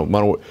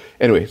battle.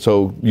 Anyway,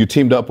 so you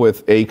teamed up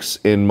with Aches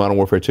in Modern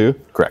Warfare 2?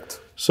 Correct.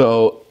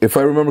 So if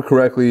I remember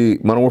correctly,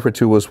 Modern Warfare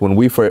 2 was when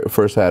we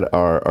first had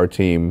our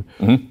team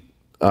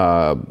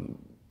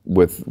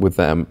with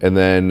them. And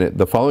then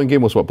the following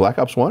game was what, Black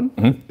Ops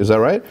 1? Is that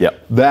right? Yeah.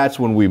 That's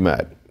when we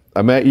met.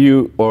 I met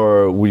you,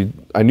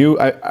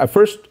 I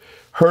first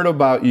heard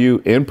about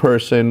you in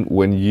person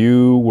when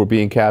you were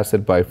being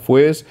casted by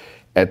Fwiz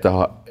at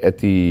the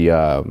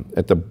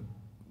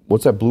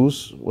what's that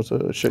blues? What's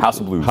the shit? House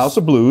of Blues. House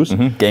of Blues.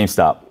 Mm-hmm.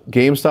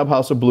 GameStop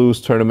House of Blues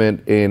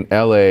tournament in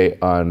LA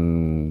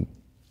on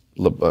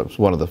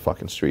one of the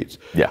fucking streets.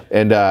 Yeah.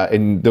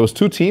 And there was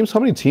 2 teams.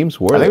 How many teams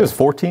were there? I think it was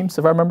 4 teams,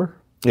 if I remember.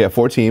 Yeah,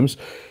 4 teams.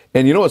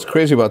 And you know what's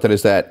crazy about that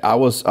is that I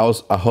was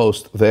a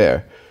host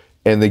there,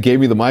 and they gave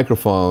me the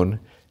microphone,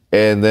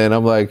 and then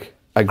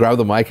I grabbed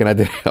the mic and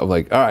I'm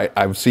like, all right,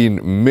 I've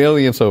seen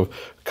millions of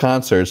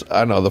concerts. I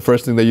don't know, the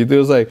first thing that you do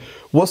is like,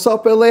 what's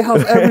up, LA?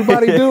 How's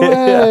everybody doing?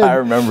 Yeah, I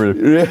remember.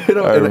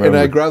 And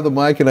I grab the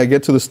mic and I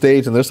get to the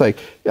stage and there's like,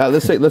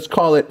 let's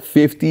call it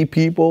 50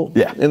 people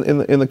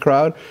in the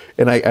crowd.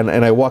 And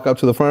I walk up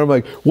to the front. I'm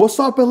like, what's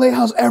up, LA?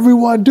 How's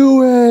everyone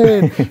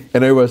doing?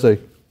 And everybody's like,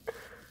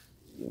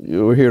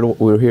 we're here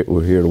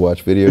to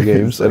watch video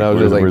games. And I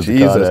was just like,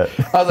 Jesus.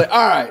 I was like,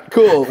 all right,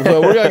 cool.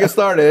 So we're gonna get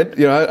started.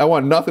 You know, I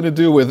want nothing to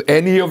do with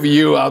any of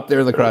you out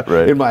there in the crowd.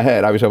 Right. In my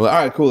head, obviously, I'm like,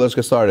 all right, cool, let's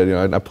get started. You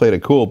know, and I played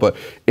it cool. But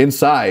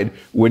inside,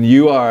 when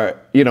you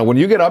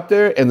get up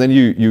there and then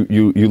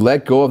you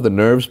let go of the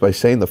nerves by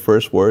saying the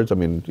first words. I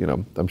mean, you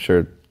know, I'm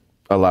sure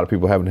a lot of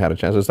people haven't had a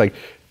chance. It's like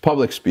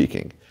public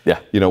speaking. Yeah.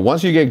 You know,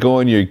 once you get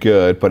going, you're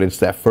good. But it's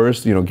that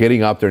first, you know,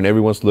 getting up there and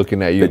everyone's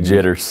looking at you. The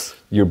jitters.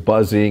 You're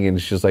buzzing and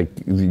it's just like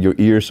your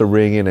ears are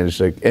ringing and it's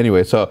like,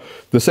 anyway. So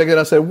the second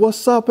I said,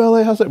 what's up,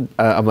 LA? How's it?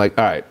 I'm like,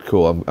 all right,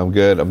 cool. I'm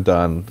good. I'm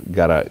done.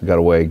 Got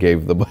away.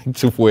 Gave the mic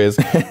to Fwiz.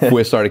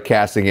 Fwiz started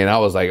casting and I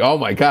was like, oh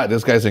my God,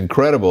 this guy's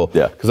incredible.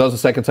 Yeah. Because that was the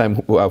second time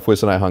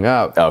Fwiz and I hung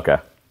out. Okay.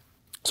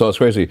 So it's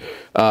crazy.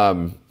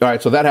 All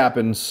right, so that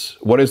happens.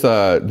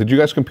 Did you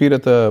guys compete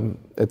at the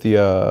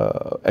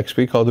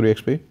XP, Call of Duty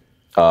XP?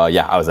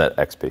 Yeah, I was at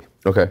XP.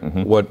 Okay.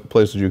 Mm-hmm. What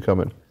place did you come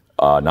in?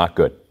 Not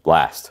good.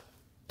 Last.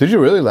 Did you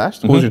really last?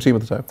 Mm-hmm. What was your team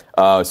at the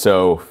time?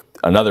 So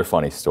another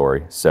funny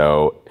story.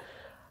 So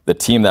the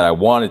team that I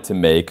wanted to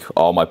make,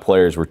 all my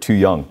players were too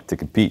young to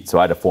compete, so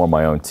I had to form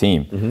my own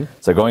team. Mm-hmm.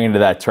 So going into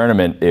that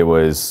tournament, it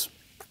was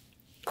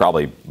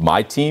probably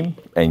my team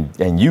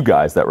and you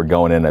guys that were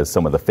going in as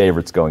some of the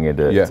favorites going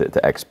into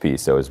to XP.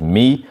 So it was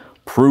me,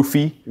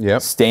 Proofy,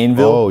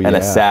 Stainville, and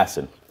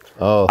Assassin.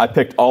 Oh. I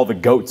picked all the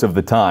goats of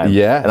the time.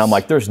 Yes. And I'm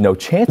like, there's no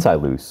chance I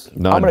lose.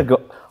 None. I'm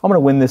gonna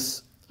win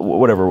this,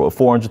 whatever,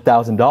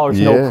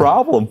 $400,000, no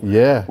problem.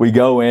 Yeah. We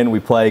go in,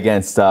 we play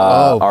against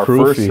our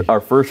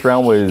first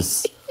round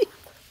was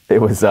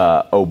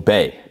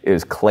Obey. It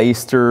was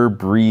Clayster,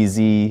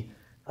 Breezy,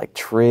 like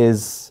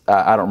Triz.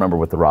 I don't remember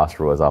what the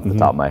roster was off the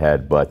top of my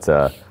head, but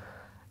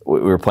we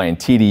were playing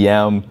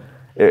TDM.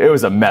 It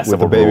was a mess with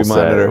of a baby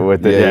monitor.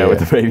 with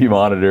the baby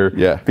monitor.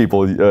 Yeah.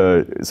 People.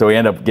 So we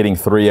end up getting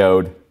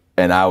 3-0'd,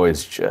 and I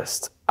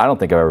don't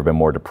think I've ever been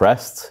more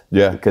depressed.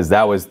 Yeah. Because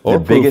that was the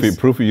biggest.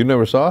 Proofy, you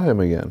never saw him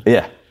again.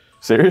 Yeah.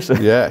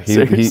 Seriously. Yeah. He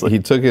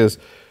took his.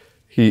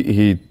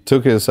 He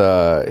took his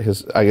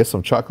I guess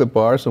some chocolate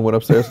bars and went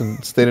upstairs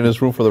and stayed in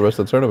his room for the rest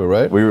of the tournament,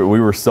 right? We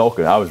were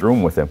sulking. I was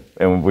rooming with him,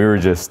 and we were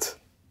just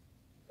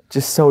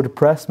so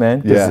depressed,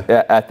 man.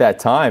 Yeah. At that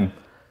time,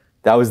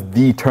 that was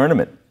the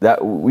tournament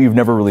that we've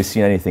never really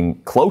seen anything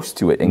close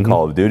to it in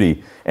Call of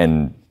Duty,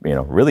 and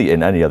really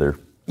in any other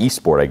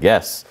esport, I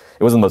guess.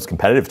 It wasn't the most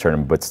competitive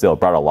tournament, but still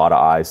it brought a lot of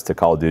eyes to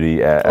Call of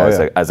Duty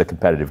as a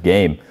competitive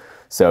game.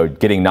 So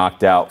getting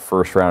knocked out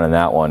first round in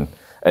that one.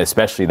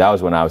 Especially, that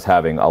was when I was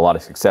having a lot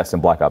of success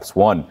in Black Ops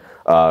 1.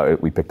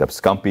 We picked up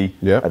Scumpy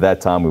at that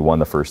time. We won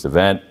the first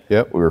event.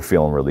 Yep. We were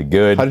feeling really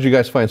good. How did you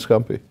guys find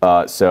Scumpy?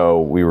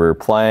 So we were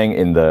playing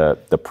in the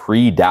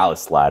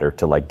pre-Dallas ladder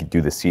to do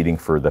the seeding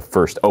for the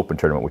first open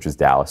tournament, which was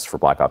Dallas for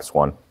Black Ops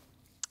 1.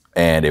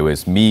 And it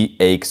was me,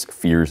 Aches,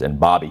 Fears, and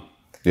Bobby.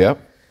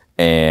 Yep.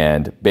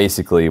 And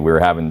basically we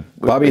were having...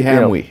 Bobby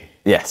Hamwee.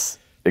 Yes,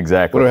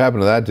 exactly. What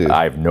happened to that dude?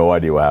 I have no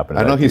idea what happened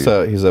to that dude.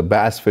 I know he's a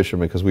bass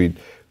fisherman because we...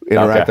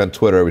 interact on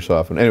Twitter every so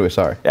often. Anyway,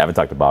 sorry. Yeah, I haven't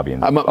talked to Bobby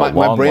in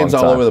my brain's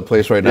all over the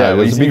place right now. Yeah,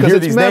 because you hear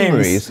it's these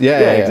memories. Names.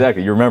 Yeah,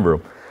 exactly. You remember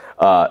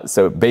them.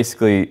 So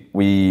basically,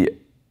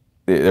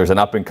 there's an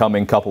up and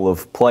coming couple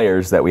of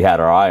players that we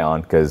had our eye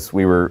on because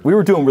we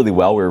were doing really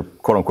well. We were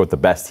quote unquote the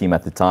best team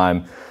at the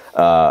time,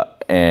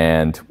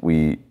 and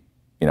we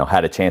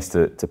had a chance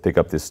to pick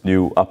up this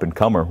new up and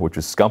comer, which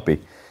was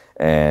Scumpy.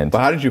 But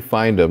how did you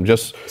find him?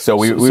 So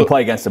we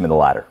play against him in the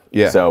ladder.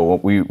 Yeah. So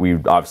we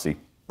obviously.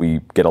 We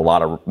get a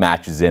lot of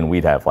matches in.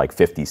 We'd have like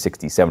 50,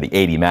 60, 70,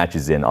 80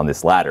 matches in on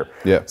this ladder.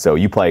 Yeah. So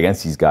you play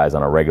against these guys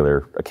on a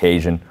regular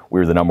occasion. We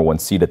were the #1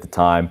 seed at the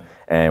time,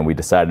 and we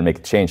decided to make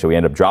a change. So we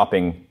ended up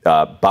dropping,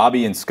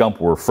 Bobby and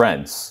Scump were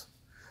friends.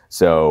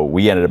 So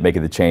we ended up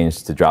making the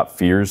change to drop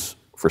Fears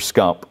for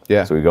Scump.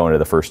 Yeah. So we go into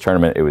the first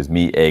tournament. It was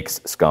me, Aches,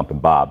 Scump, and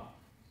Bob.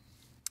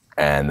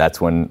 And that's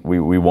when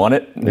we won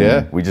it.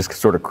 Yeah. We just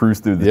sort of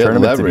cruised through the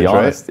tournament, leverage, to be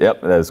honest. Right?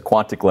 Yep, that was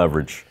Quantic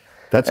leverage.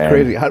 That's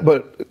crazy.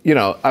 But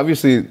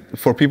obviously,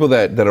 for people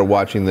that are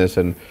watching this,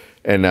 and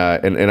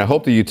I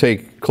hope that you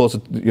pay close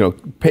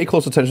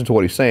attention to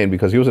what he's saying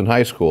because he was in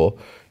high school,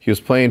 he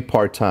was playing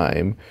part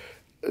time.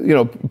 you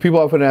know, people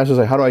often ask us,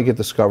 like, how do I get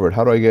discovered?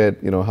 How do I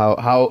get, you know,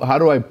 how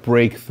do I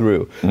break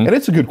through? And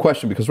it's a good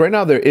question, because right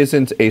now there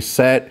isn't a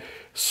set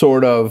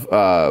sort of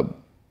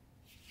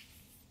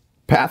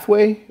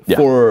pathway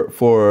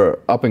for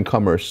up and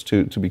comers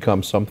to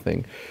become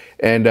something.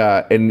 And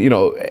you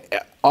know,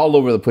 all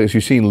over the place,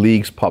 you've seen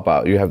leagues pop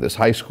out. You have this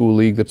high school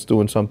league that's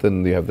doing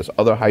something. You have this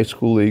other high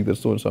school league that's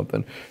doing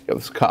something. You have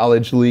this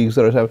college leagues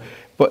that are having.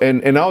 But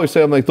and I always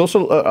say, I'm like, those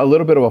are a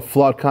little bit of a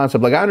flawed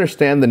concept. Like, I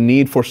understand the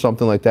need for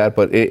something like that,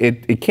 but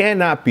it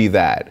cannot be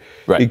that.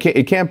 Right.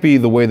 It can't be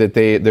the way that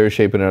they're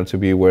shaping it out to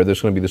be, where there's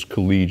going to be this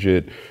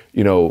collegiate,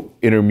 you know,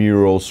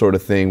 intramural sort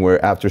of thing,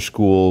 where after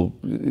school,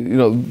 you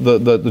know,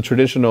 the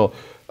traditional.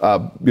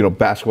 You know,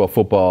 basketball,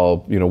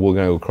 football, you know, we're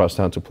going to go across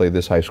town to play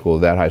this high school,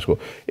 that high school.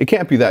 It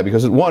can't be that,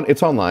 because one,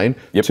 it's online.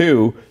 Yep.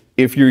 Two,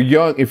 if you're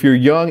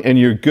young and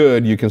you're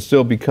good, you can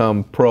still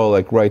become pro,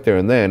 like, right there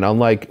and then.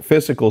 Unlike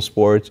physical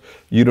sports,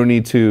 you don't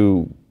need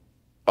to,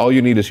 all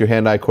you need is your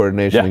hand-eye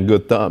coordination and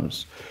good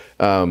thumbs.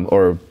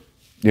 Or,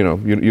 you know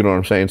what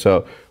I'm saying?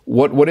 So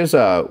what is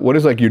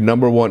like your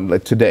number one,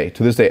 like, to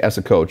this day as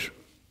a coach,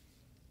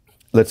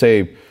 let's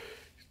say,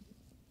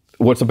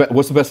 what's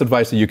the best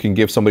advice that you can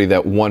give somebody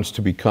that wants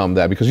to become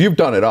that? Because you've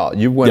done it all.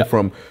 You went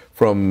from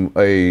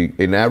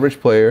an average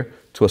player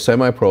to a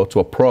semi-pro to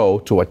a pro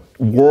to a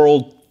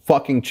world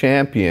fucking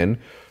champion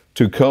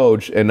to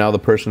coach, and now the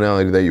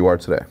personality that you are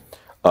today.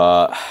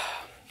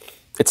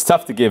 It's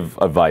tough to give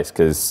advice,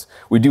 because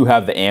we do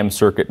have the AM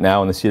circuit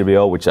now in the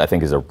CWL, which I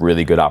think is a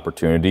really good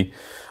opportunity.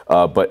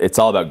 But it's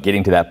all about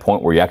getting to that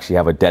point where you actually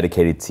have a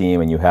dedicated team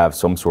and you have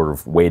some sort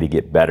of way to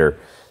get better.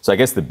 So I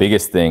guess the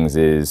biggest things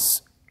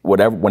is,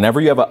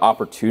 whenever you have an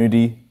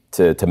opportunity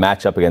to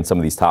match up against some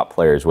of these top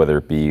players, whether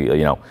it be,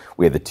 you know,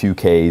 we had the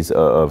 2Ks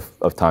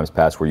of times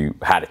past where you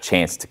had a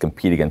chance to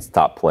compete against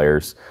top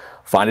players,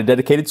 find a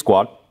dedicated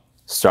squad,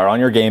 start on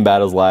your game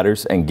battles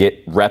ladders, and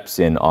get reps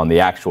in on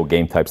the actual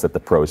game types that the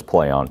pros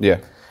play on. Yeah.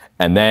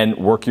 And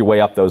then work your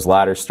way up those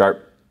ladders,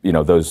 start, you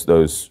know,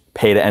 those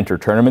pay to enter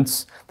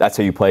tournaments. That's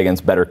how you play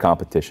against better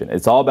competition.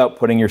 It's all about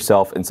putting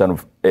yourself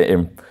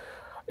in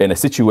a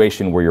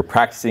situation where you're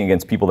practicing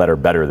against people that are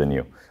better than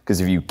you. Because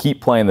if you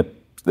keep playing the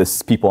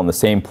people on the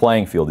same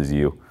playing field as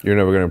you, you're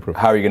never going to improve.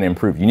 How are you going to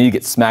improve? You need to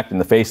get smacked in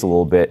the face a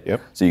little bit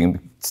so you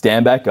can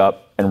stand back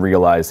up and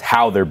realize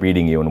how they're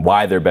beating you and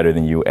why they're better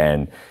than you.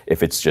 And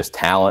if it's just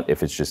talent,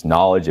 if it's just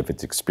knowledge, if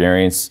it's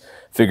experience,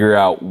 figure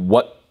out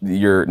what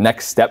your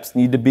next steps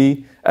need to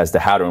be as to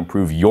how to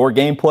improve your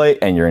gameplay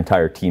and your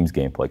entire team's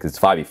gameplay. Because it's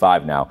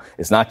 5v5 now.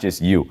 It's not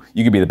just you.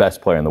 You could be the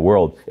best player in the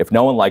world. If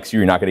no one likes you,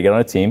 you're not going to get on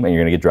a team and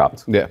you're going to get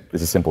dropped. Yeah.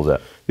 It's as simple as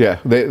that. Yeah.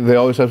 They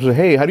always have to say,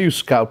 hey, how do you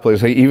scout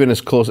players? Like, even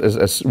as close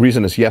as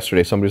recent as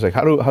yesterday, somebody's like,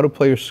 how do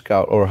players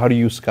scout, or how do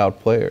you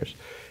scout players?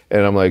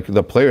 And I'm like,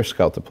 the players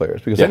scout the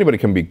players, because anybody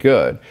can be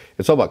good.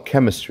 It's all about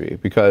chemistry,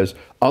 because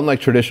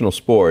unlike traditional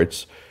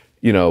sports,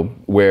 you know,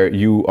 where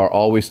you are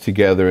always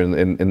together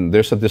and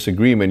there's a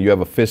disagreement, you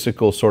have a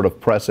physical sort of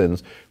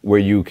presence where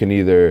you can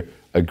either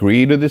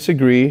agree to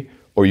disagree,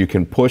 or you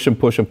can push and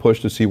push and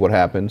push to see what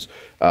happens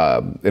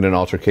in an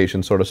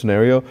altercation sort of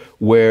scenario.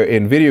 Where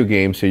in video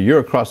games, you're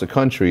across the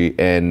country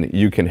and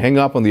you can hang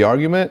up on the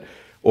argument,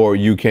 or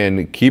you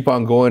can keep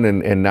on going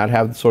and not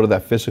have sort of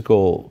that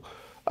physical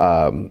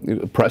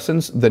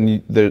presence.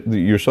 Then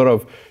you're sort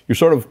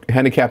of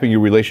handicapping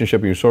your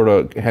relationship, and you're sort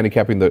of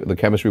handicapping the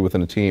chemistry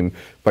within a team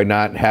by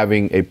not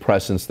having a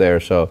presence there.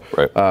 So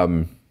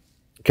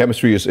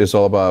chemistry is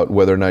all about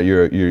whether or not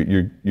you're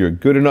a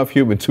good enough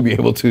human to be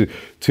able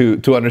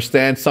to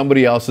understand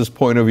somebody else's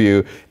point of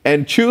view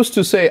and choose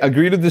to say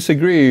agree to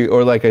disagree,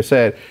 or, like I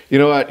said, you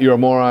know what, you're a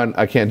moron,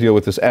 I can't deal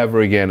with this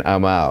ever again,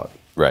 I'm out.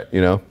 Right.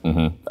 You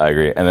know? I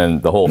agree. And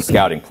then the whole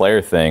scouting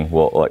player thing,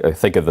 well, like,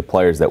 think of the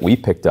players that we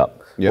picked up.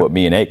 What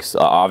me and Aches,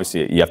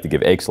 obviously you have to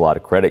give Aches a lot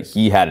of credit.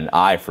 He had an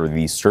eye for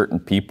these certain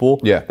people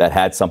that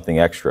had something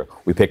extra.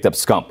 We picked up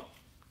Scump.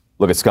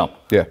 Look at Scump.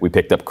 Yeah. We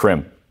picked up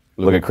Krim.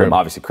 Look at Krim.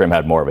 Obviously, Krim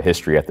had more of a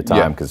history at the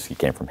time because he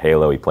came from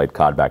Halo. He played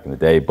COD back in the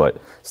day.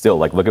 But still,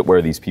 like, look at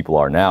where these people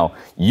are now.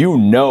 You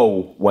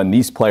know when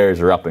these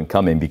players are up and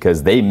coming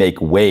because they make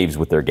waves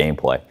with their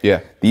gameplay. Yeah.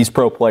 These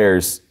pro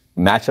players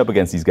match up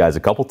against these guys a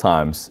couple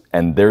times,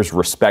 and there's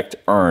respect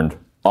earned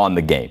on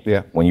the game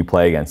when you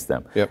play against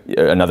them.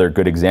 Another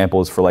good example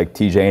is for, like,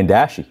 TJ and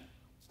Dashy,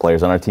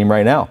 players on our team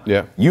right now.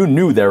 You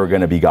knew they were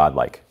going to be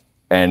godlike.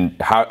 And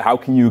how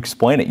can you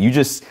explain it?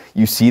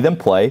 You see them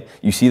play,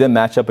 you see them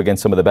match up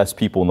against some of the best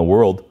people in the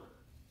world,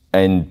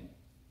 and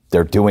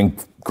they're doing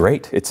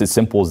great. It's as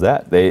simple as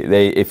that.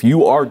 If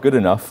you are good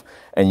enough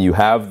and you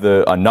have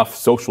enough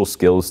social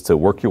skills to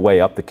work your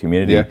way up the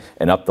community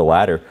and up the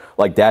ladder,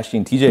 like Dashy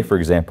and TJ, for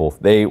example,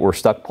 they were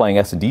stuck playing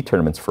S&D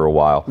tournaments for a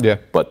while,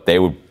 but they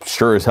would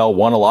sure as hell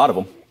won a lot of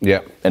them.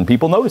 Yeah. And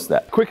people notice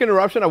that. Quick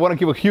interruption. I want to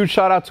give a huge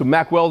shout out to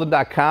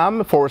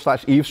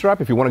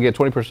macweldon.com/eavesdrop. If you want to get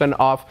 20%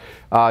 off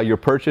your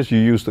purchase, you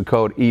use the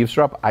code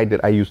eavesdrop. I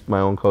used my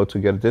own code to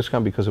get a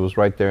discount because it was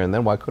right there. And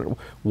then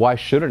why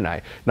shouldn't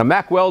I? Now,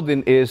 Mack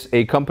Weldon is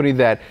a company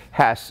that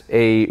has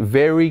a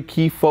very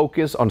key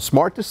focus on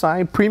smart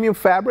design, premium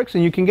fabrics,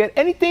 and you can get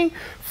anything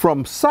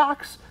from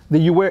socks that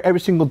you wear every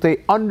single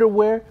day,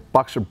 underwear,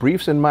 boxer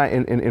briefs in my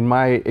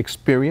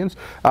experience.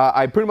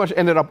 I pretty much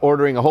ended up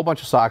ordering a whole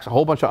bunch of socks, a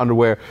whole bunch of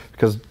underwear,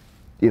 because,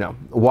 you know,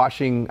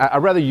 washing,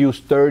 I'd rather use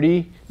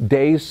 30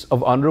 days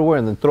of underwear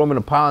and then throw them in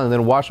a pile and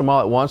then wash them all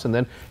at once and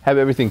then have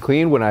everything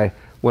clean when I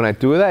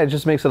do that. It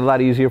just makes it a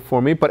lot easier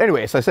for me. But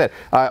anyway, as I said,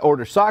 I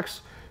ordered socks,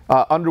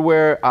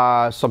 underwear,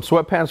 some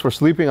sweatpants for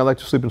sleeping. I like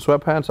to sleep in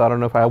sweatpants. I don't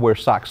know if I wear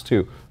socks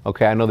too.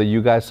 Okay, I know that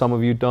you guys, some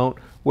of you don't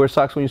wear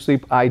socks when you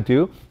sleep. I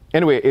do.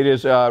 Anyway, it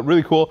is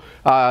really cool.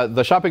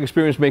 The shopping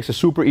experience makes it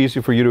super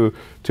easy for you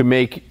to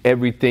make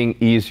everything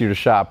easier to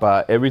shop.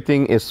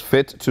 Everything is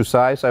fit to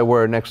size. I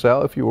wear an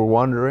XL if you were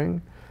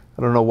wondering.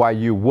 I don't know why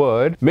you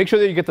would. Make sure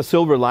that you get the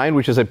silver line,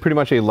 which is pretty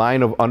much a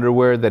line of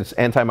underwear that's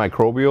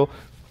antimicrobial.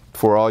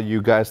 For all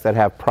you guys that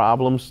have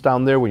problems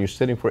down there when you're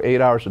sitting for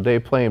 8 hours a day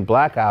playing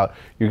Blackout,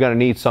 you're gonna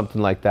need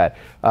something like that.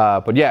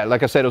 But yeah,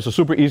 like I said, it was a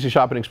super easy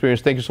shopping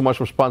experience. Thank you so much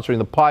for sponsoring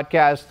the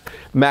podcast.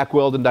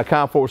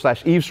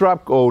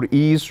 macweldon.com/eavesdrop. Code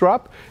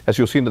eavesdrop, as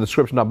you'll see in the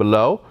description down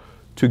below,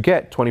 to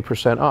get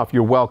 20% off.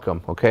 You're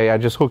welcome, okay? I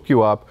just hooked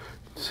you up.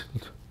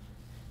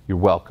 You're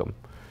welcome.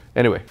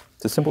 Anyway.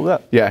 It's as simple as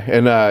that. Yeah,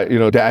 and you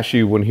know,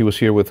 Dashy, when he was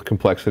here with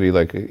Complexity,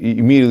 like, he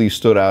immediately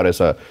stood out as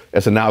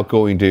an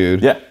outgoing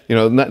dude. Yeah. You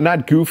know,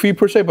 not goofy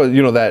per se, but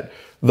you know, that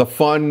the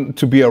fun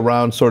to be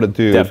around sort of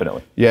dude.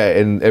 Definitely. Yeah,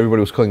 and everybody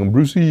was calling him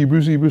Brucey,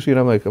 Brucey, Brucey, and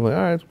I'm like, all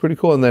right, it's pretty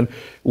cool. And then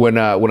when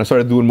I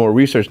started doing more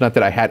research, not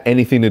that I had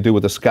anything to do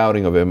with the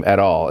scouting of him at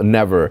all,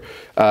 never.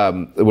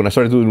 When I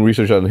started doing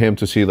research on him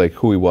to see like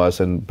who he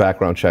was and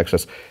background checks,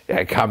 that's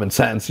common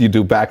sense. You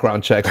do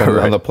background checks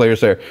on the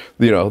players there,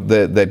 you know,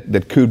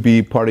 that could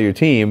be part of your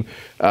team.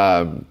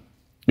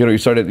 You know, you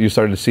started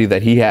to see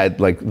that he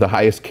had like the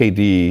highest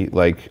KD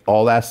like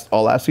all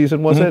last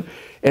season, was it?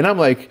 And I'm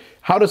like,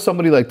 how does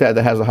somebody like that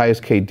has the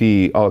highest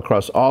KD all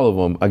across all of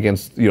them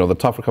against, you know, the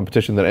tougher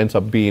competition that ends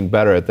up being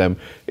better at them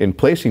in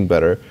placing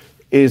better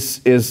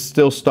is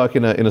still stuck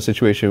in a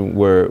situation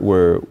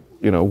where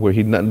you know, where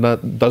he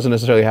doesn't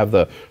necessarily have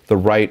the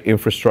right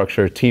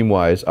infrastructure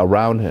team-wise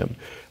around him.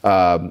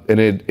 And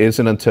it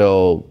isn't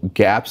until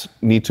gaps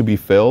need to be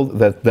filled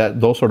that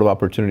those sort of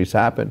opportunities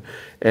happen.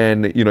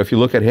 And you know, if you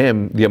look at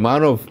him, the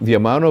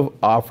amount of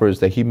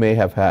offers that he may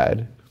have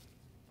had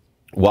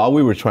while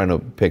we were trying to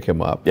pick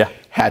him up,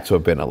 had to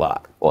have been a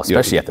lot. Well,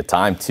 especially at the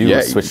time too. Yeah,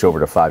 we switched over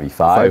to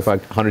 5v5.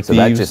 100 so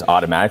that just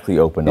automatically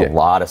opened a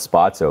lot of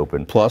spots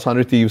open. Plus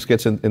 100 Thieves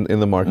gets in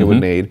the market with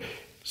Nade.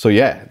 So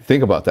yeah,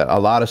 think about that. A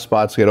lot of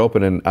spots get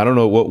open, and I don't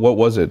know what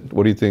was it.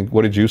 What do you think?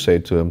 What did you say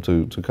to him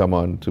to come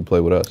on to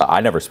play with us?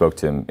 I never spoke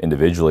to him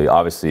individually.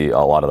 Obviously, a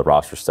lot of the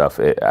roster stuff,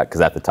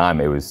 because at the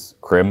time it was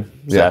Krim,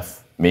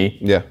 Seth,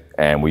 me,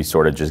 and we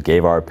sort of just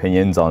gave our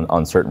opinions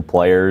on certain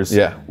players.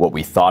 What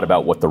we thought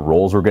about what the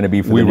roles were going to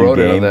be for the new game. We wrote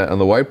it on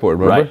the whiteboard,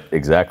 remember? Right,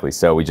 exactly.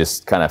 So we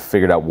just kind of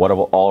figured out what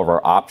all of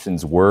our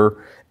options were.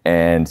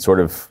 And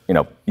sort of, you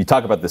know, you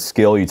talk about the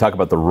skill, you talk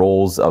about the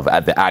roles of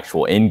the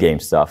actual in-game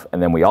stuff,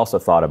 and then we also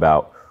thought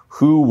about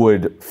who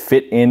would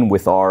fit in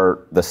with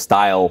the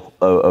style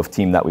of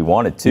team that we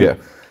wanted to.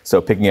 So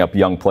picking up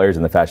young players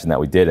in the fashion that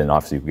we did, and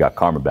obviously we got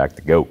Karma back,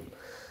 the GOAT.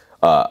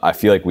 I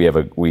feel like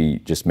we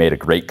just made a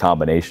great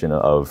combination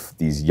of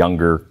these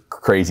younger,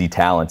 crazy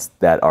talents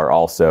that are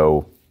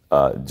also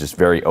just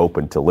very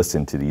open to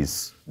listen to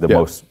the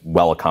most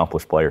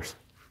well-accomplished players.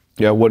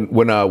 Yeah,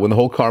 when the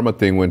whole Karma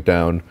thing went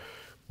down,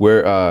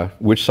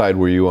 which side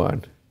were you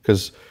on?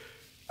 Because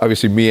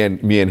obviously me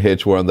and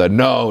Hitch were on the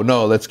no,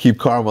 let's keep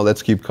Karma.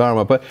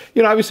 But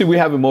you know, obviously we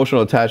have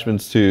emotional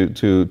attachments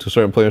to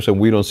certain players, and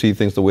we don't see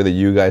things the way that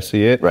you guys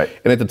see it. Right.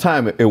 And at the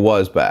time, it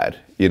was bad.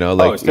 You know,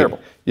 like it's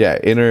terrible.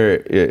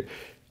 I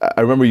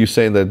remember you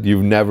saying that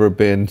you've never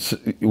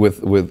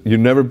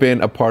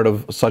been a part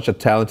of such a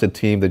talented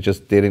team that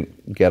just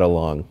didn't get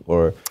along,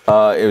 or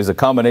it was a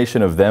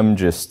combination of them.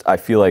 I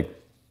feel like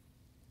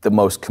the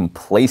most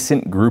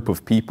complacent group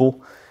of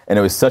people. And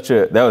it was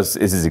this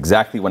is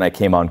exactly when I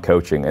came on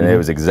coaching, and it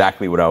was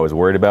exactly what I was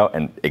worried about,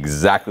 and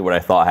exactly what I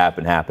thought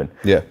happened.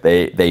 Yeah.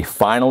 They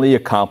finally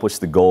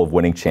accomplished the goal of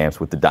winning champs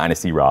with the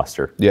dynasty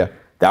roster. Yeah.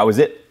 That was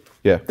it.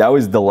 Yeah. That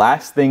was the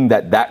last thing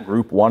that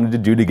group wanted to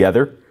do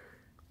together,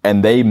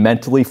 and they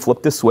mentally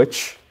flipped a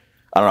switch.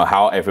 I don't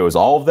know if it was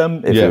all of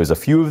them, if it was a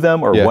few of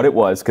them, or what it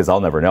was, because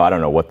I'll never know. I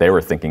don't know what they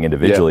were thinking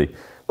individually,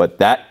 but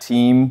that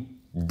team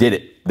did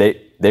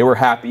it. They were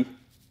happy.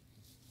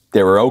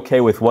 They were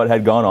okay with what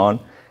had gone on.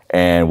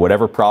 And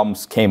whatever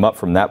problems came up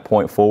from that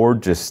point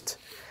forward, it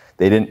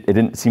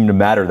didn't seem to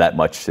matter that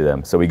much to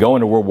them. So we go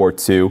into World War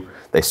II.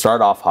 They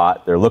start off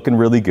hot. They're looking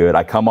really good.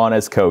 I come on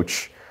as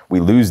coach. We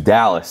lose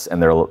Dallas,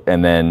 and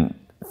then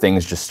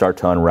things just start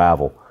to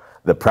unravel.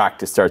 The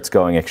practice starts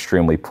going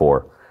extremely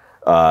poor.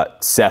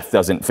 Seth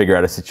doesn't figure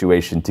out a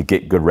situation to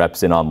get good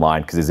reps in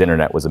online because his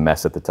internet was a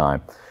mess at the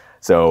time.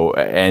 So,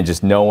 and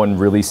just no one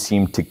really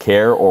seemed to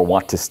care or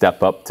want to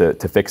step up to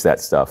fix that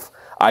stuff.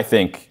 I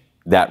think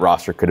that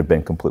roster could have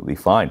been completely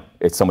fine.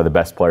 It's some of the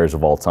best players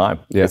of all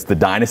time. Yeah. It's the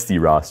dynasty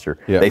roster.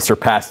 Yeah. They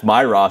surpassed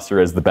my roster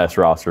as the best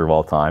roster of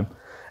all time.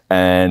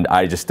 And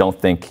I just don't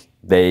think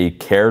they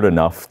cared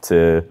enough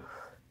to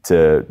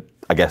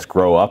I guess,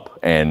 grow up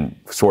and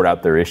sort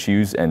out their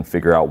issues and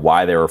figure out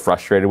why they were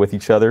frustrated with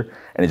each other.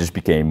 And it just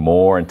became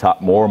more and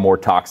more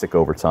toxic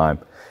over time.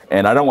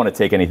 And I don't want to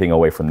take anything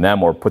away from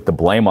them or put the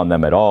blame on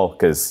them at all,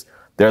 because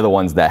they're the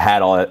ones that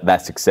had all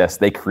that success.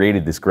 They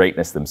created this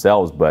greatness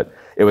themselves, but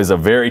it was a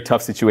very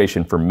tough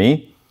situation for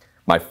me.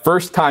 My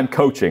first time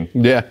coaching,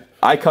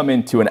 I come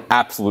into an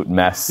absolute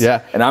mess,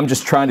 and I'm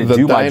just trying to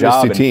do my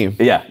job. The team.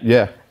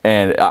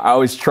 And I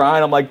was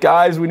trying, I'm like,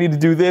 guys, we need to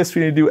do this,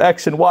 we need to do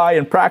X and Y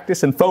and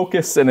practice and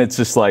focus. And it's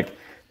just like,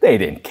 they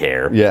didn't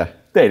care.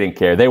 They didn't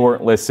care. They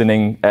weren't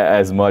listening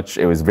as much.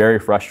 It was very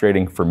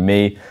frustrating for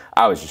me.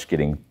 I was just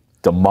getting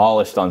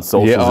demolished on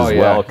socials as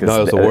well. No,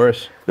 it was the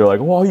worst. They're like,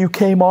 well, you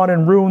came on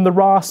and ruined the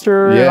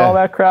roster and all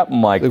that crap.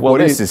 I'm like, well,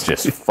 this is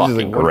just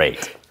fucking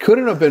great.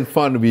 Couldn't have been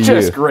fun to be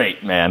just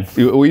great, man.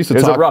 We used to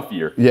it was a rough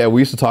year. Yeah,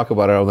 we used to talk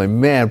about it. I was like,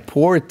 man,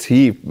 poor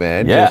Teep,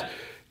 man. Yeah.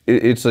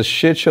 It's a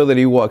shit show that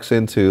he walks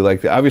into.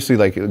 Like, obviously,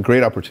 like, a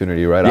great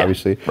opportunity, right?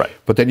 Obviously. Right.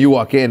 But then you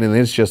walk in and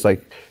it's just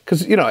like,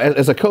 because, you know,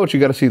 as a coach, you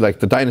got to see, like,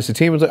 the dynasty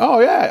team is like,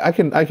 oh, yeah, I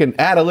can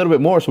add a little bit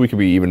more so we can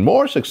be even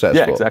more successful.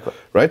 Yeah, exactly.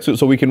 Right?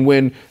 So we can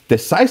win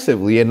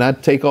decisively and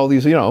not take all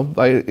these, you know,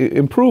 like,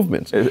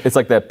 improvements. It's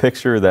like that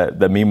picture,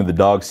 that meme of the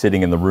dog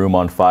sitting in the room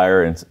on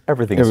fire and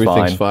everything's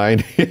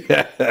fine.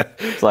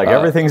 It's like,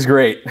 everything's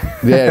great.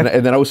 Yeah,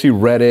 and then I would see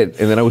Reddit,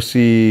 and then I would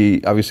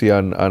see, obviously,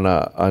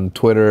 on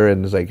Twitter,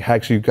 and it's like,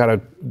 Hecz, you got to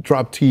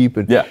drop Teep,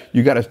 and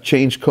you got to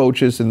change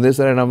coaches and this,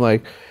 that, and I'm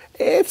like,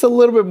 it's a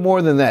little bit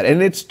more than that,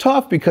 and it's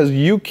tough because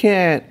you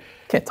can't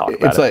talk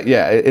about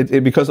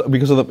it. Because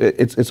of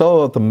it's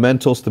all about the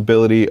mental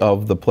stability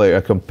of the player,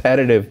 a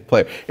competitive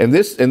player, and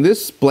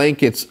this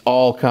blankets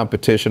all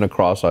competition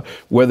across,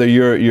 whether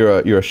you're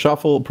a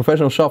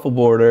professional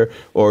shuffleboarder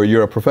or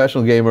you're a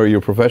professional gamer or you're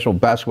a professional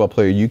basketball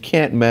player. You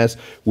can't mess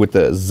with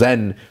the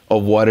zen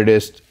of what it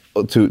is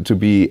to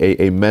be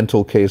a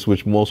mental case,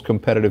 which most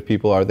competitive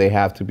people are. They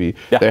have to be.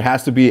 There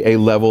has to be a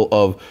level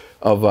of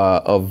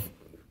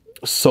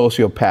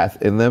sociopath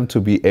in them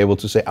to be able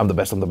to say, I'm the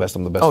best.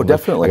 Oh,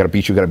 definitely. I gotta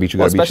beat you.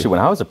 Especially when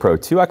I was a pro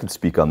too, I could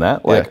speak on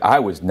that. Like, I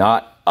was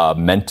not a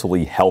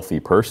mentally healthy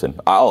person.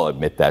 I'll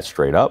admit that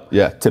straight up.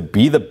 To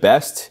be the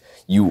best,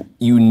 you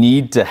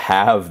need to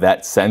have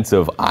that sense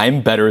of,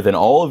 I'm better than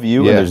all of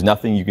you, and there's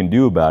nothing you can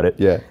do about it.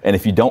 And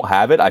if you don't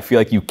have it, I feel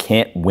like you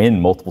can't win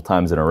multiple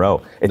times in a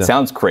row. It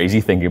sounds crazy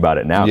thinking about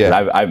it now,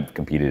 because I've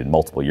competed in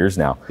multiple years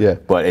now.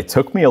 But it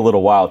took me a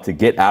little while to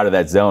get out of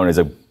that zone.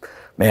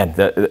 Man,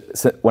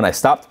 when I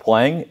stopped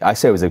playing, I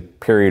say it was a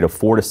period of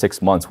 4 to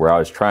 6 months where I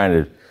was trying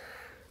to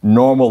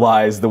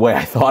normalize the way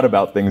I thought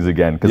about things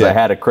again, because I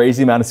had a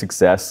crazy amount of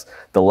success.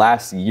 The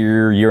last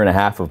year and a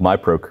half of my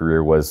pro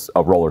career was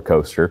a roller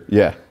coaster.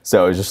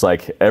 So it was just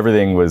like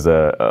everything was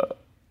a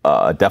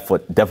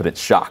definite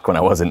shock when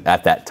I wasn't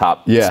at that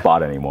top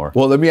spot anymore.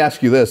 Well, let me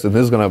ask you this, and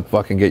this is gonna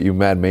fucking get you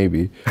mad,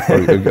 maybe,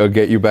 or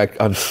get you back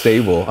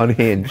unstable,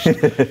 unhinged.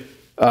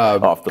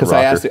 Because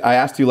I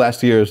asked you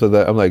last year, so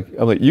that I'm like,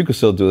 you could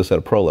still do this at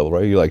a pro level,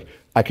 right? You're like,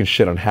 I can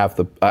shit on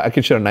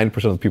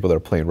 90% of the people that are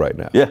playing right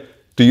now.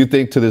 Do you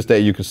think to this day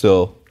you can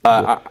still?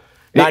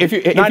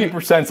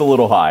 90%'s a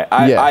little high.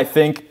 I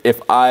think if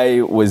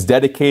I was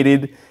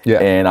dedicated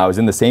and I was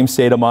in the same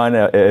state of mind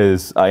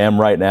as I am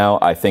right now,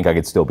 I think I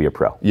could still be a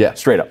pro.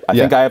 Straight up. I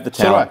think I have the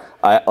talent.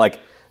 I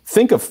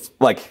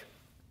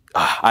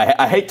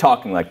hate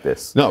talking like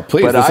this. No,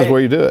 please, this is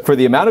where you do it. For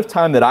the amount of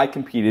time that I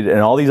competed and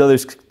all these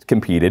others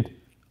competed,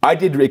 I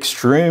did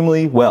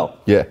extremely well.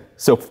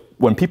 So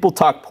when people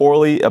talk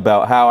poorly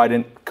about how I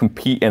didn't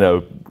compete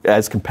in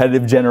as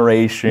competitive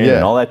generation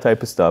and all that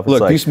type of stuff, it's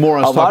look, like, these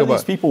morons a lot of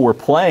these people were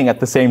playing at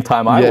the same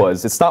time I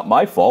was. It's not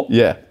my fault.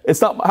 It's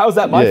not. How is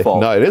that my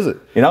fault? No, it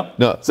isn't. You know?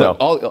 No. So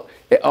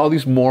all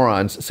these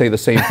morons say the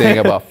same thing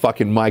about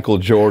fucking Michael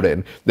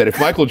Jordan. That if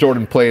Michael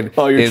Jordan played,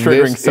 you're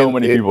triggering so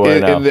many people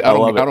right now.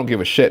 I don't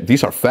give a shit.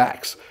 These are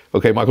facts.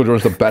 Okay, Michael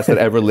Jordan's the best that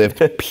ever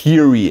lived.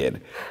 Period.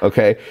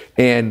 Okay,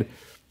 and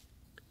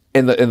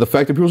the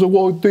fact that people say,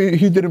 well,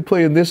 he didn't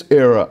play in this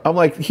era. I'm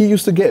like, he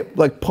used to get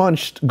like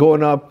punched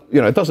going up. You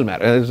know, it doesn't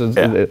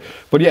matter.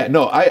 But yeah,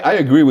 no, I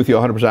agree with you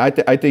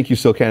 100%. I think you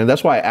still can, and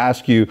that's why I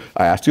asked you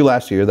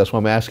last year. That's why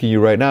I'm asking you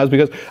right now, is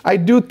because I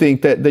do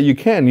think that you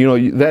can. You know,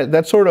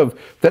 that sort of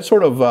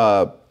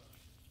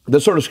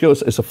skill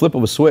is a flip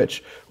of a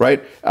switch,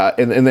 right?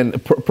 And then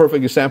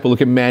perfect example,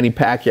 look at Manny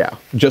Pacquiao.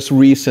 Just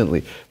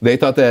recently, they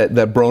thought that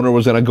Broner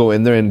was going to go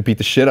in there and beat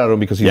the shit out of him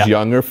because he's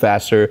younger,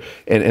 faster,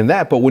 and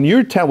that. But when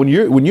you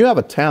have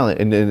a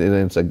talent, and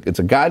it's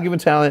a God-given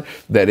talent,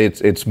 that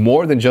it's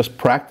more than just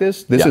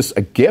practice. This is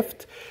a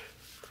gift.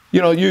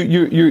 you know,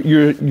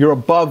 you're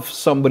above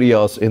somebody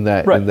else in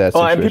that in that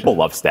situation. And people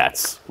love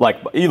stats.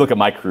 Like you look at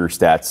my career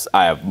stats,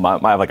 I have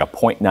like a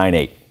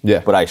 .98.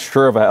 Yeah. But I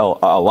sure have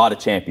a lot of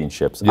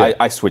championships. Yeah.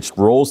 I switched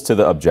roles to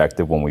the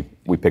objective when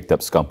we picked up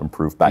Scump and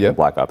Proof back in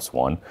Black Ops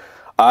 1.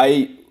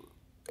 I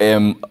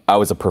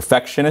was a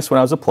perfectionist when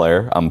I was a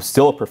player. I'm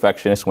still a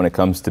perfectionist when it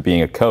comes to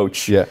being a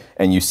coach. Yeah.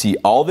 And you see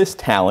all this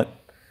talent,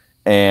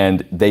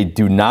 and they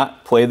do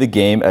not play the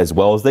game as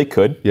well as they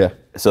could. Yeah.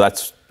 So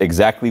that's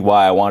exactly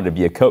why I wanted to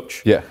be a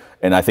coach. Yeah.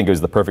 And I think it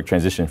was the perfect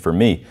transition for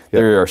me. Yeah.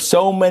 There are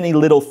so many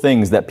little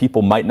things that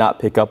people might not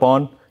pick up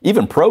on,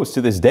 even pros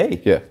to this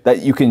day,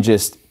 that you can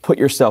just put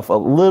yourself a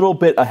little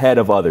bit ahead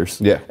of others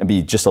and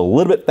be just a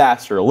little bit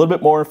faster, a little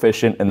bit more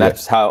efficient, and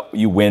that's how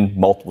you win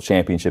multiple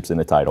championships in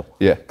the title.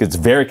 Yeah. Because it's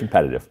very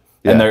competitive.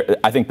 Yeah. And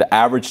I think the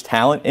average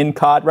talent in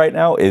COD right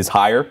now is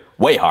higher,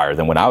 way higher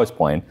than when I was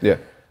playing. Yeah.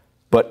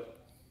 But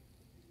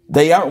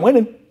they aren't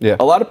winning. Yeah.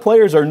 A lot of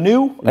players are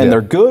new and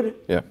they're good,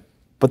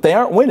 but they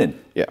aren't winning.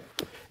 Yeah.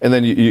 And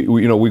then,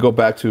 you know, we go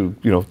back to,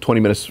 20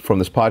 minutes from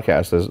this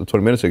podcast,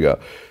 20 minutes ago.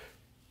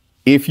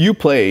 If you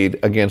played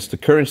against the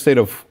current state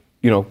of,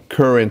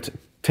 current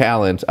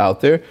talent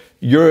out there,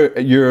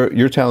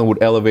 your talent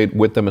would elevate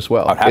with them as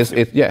well.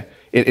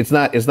 It's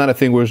not a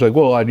thing where it's like,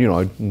 well,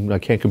 I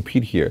can't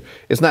compete here.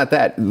 It's not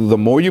that. The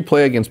more you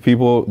play against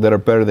people that are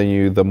better than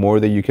you, the more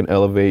that you can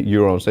elevate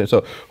your own state.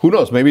 So who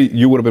knows? Maybe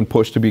you would have been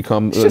pushed to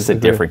become. It's just a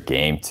different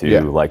game too.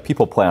 Yeah. Like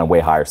people play on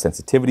way higher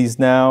sensitivities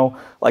now.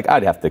 Like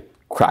I'd have to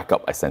crack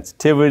up my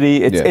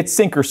sensitivity. It's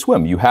sink or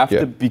swim. You have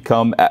to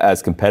become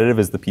as competitive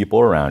as the people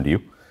around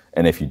you,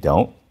 and if you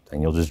don't,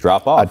 then you'll just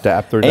drop off.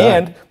 Adapt or die.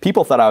 And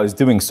people thought I was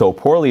doing so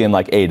poorly in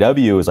like AW.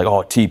 It was like,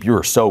 oh, Teep, you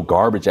were so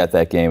garbage at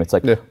that game. It's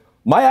like,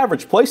 my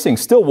average placing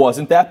still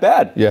wasn't that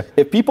bad. Yeah.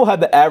 If people had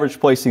the average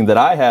placing that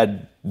I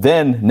had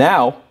then,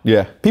 now,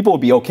 people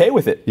would be okay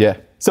with it. Yeah.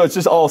 So it's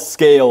just all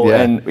scale,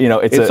 and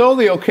it's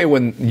only okay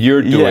when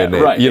you're doing it.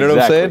 Right, you know what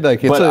I'm saying?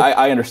 Like, but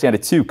I understand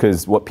it too,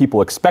 because what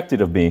people expected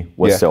of me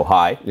was so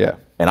high,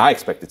 and I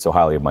expected so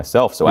highly of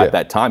myself. So at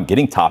that time,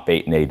 getting top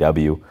 8 in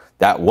AW,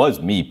 that was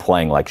me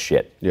playing like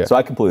shit. Yeah. So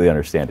I completely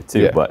understand it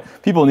too. But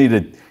people need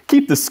to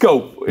keep the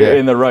scope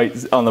on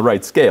the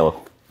right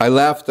scale. I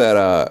laughed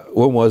at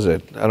when was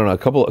it? I don't know. A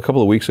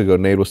couple of weeks ago,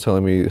 Nate was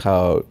telling me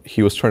how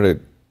he was trying to.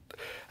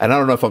 And I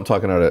don't know if I'm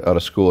talking out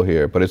of school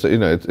here, but it's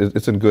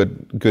it's in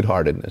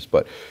good-heartedness.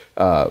 But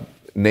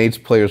Nate's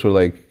players were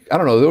like, I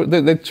don't know,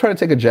 they try to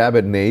take a jab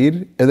at Nate,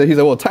 and then he's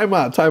like, well, time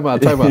out.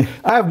 I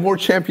have more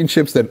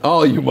championships than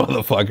all you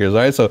motherfuckers,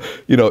 right? So,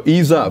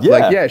 ease up. Yeah.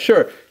 Like, yeah,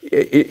 sure.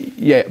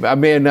 I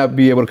may not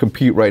be able to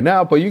compete right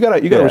now, but you gotta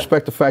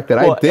respect the fact that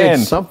I did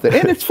something.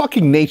 And it's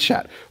fucking Nate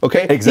shot,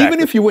 okay? Exactly. Even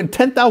if you win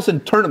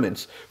 10,000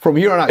 tournaments from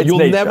here on out, you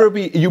may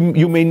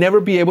never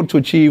be able to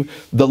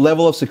achieve the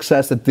level of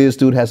success that this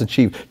dude has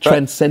achieved,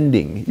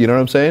 transcending. You know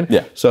what I'm saying?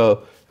 Yeah.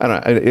 So, I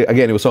don't know.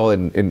 Again, it was all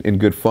in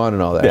good fun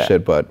and all that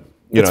shit, but.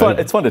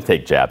 It's fun to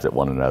take jabs at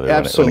one another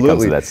when it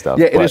comes to that stuff.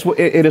 Yeah,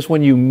 it is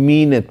when you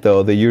mean it,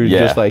 though, that you're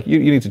just like, you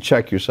need to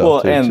check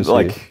yourself. Well, and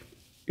like,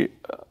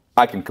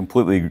 I can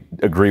completely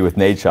agree with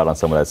Nate Shot on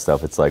some of that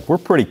stuff. It's like, we're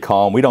pretty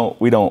calm. We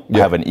don't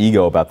have an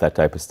ego about that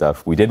type of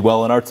stuff. We did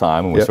well in our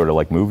time, and we sort of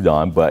like moved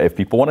on. But if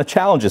people want to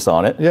challenge us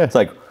on it, it's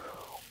like,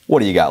 what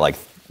do you got, like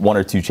 1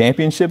 or 2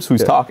 championships?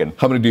 Who's talking?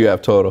 How many do you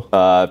have total?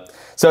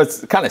 So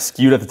it's kind of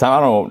skewed at the time.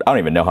 I don't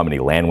even know how many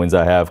LAN wins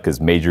I have, because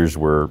majors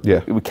were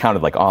we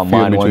counted like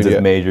online ones as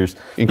majors,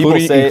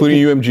 including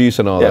UMGs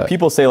and all that. Yeah,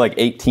 people say like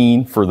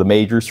 18 for the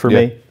majors for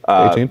me.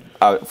 18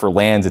 for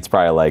LANs, it's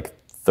probably like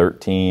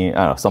 13. I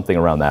don't know, something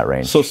around that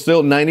range. So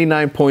still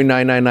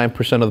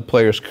 99.999% of the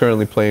players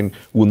currently playing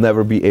will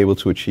never be able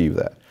to achieve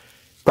that.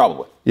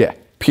 Probably. Yeah.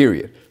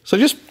 Period. So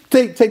just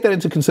take that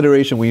into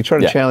consideration when you try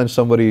to challenge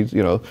somebody,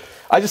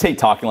 I just hate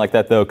talking like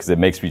that, though, because it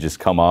makes me just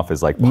come off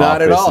as like pompous.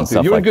 Not at all, and dude.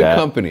 stuff You're like in good that.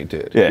 company,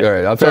 dude. Yeah. All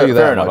right, I'll tell you that.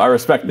 Fair enough. I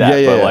respect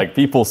that. But like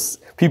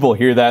people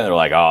hear that and they're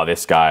like, oh,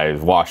 this guy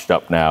is washed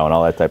up now and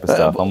all that type of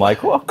stuff. I'm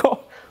like, well,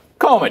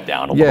 calm it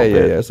down a little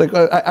bit. Yeah. It's like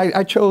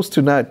I chose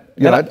to not.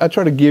 I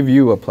try to give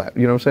you a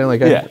platform. You know what I'm saying?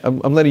 Like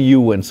I'm letting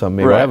you win some.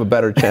 Maybe I have a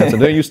better chance,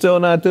 and then you're still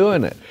not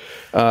doing it.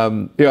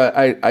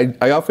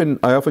 I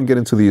often get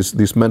into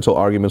these mental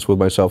arguments with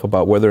myself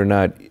about whether or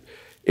not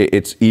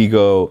it's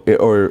ego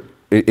or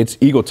it's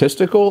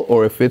egotistical,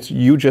 or if it's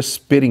you just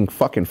spitting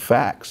fucking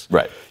facts.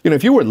 Right.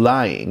 If you were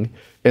lying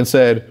and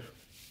said,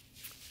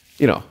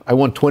 I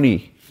won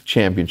 20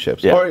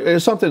 championships, or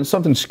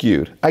something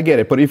skewed, I get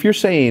it. But if you're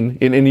saying,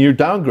 and you're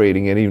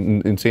downgrading it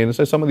and saying,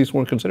 some of these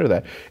weren't considered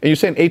that, and you're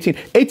saying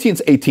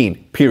 18's 18,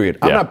 period.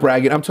 I'm not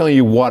bragging. I'm telling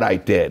you what I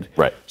did.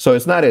 Right. So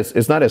it's not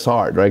as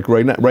hard, right?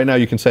 Right now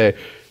you can say,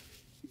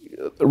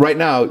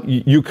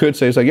 you could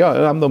say, it's like,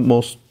 I'm the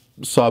most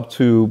sub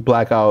to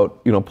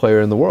Blackout,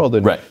 player in the world,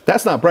 and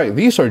that's not bragging.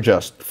 These are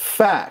just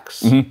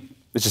facts. Mm-hmm.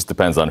 It just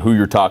depends on who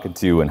you're talking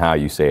to and how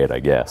you say it, I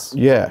guess.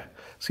 Yeah.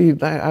 See,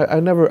 I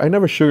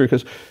never sugar,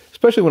 because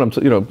especially when I'm,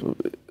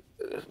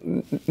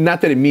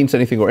 not that it means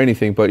anything or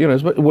anything, but, you know,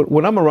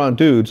 when I'm around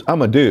dudes,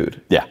 I'm a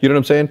dude. Yeah. You know what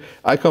I'm saying?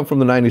 I come from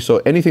the 90s, so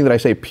anything that I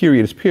say,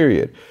 period, is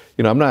period.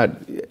 You know,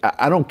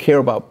 I don't care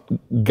about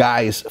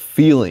guys'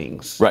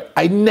 feelings. Right.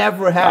 I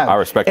never have. I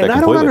respect that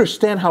completely. And I don't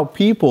understand how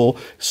people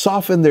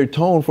soften their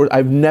tone for,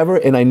 I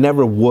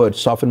never would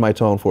soften my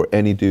tone for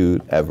any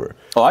dude ever.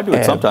 Oh, I do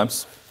it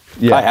sometimes.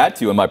 Yeah. I had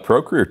to in my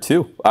pro career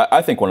too.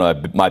 I think one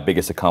of my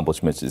biggest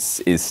accomplishments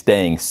is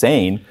staying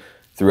sane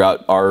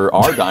throughout our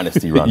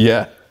dynasty run.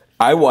 Yeah.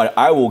 I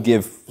will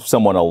give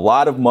someone a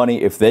lot of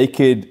money if they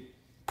could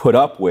put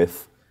up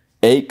with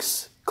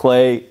Aches,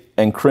 Clay,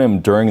 and Krim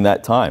during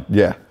that time.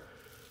 Yeah.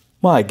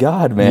 My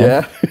God, man.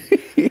 Yeah.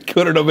 It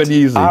couldn't have been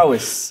easy.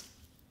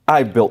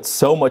 I built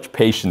so much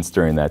patience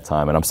during that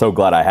time, and I'm so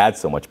glad I had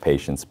so much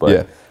patience. But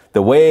yeah.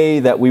 the way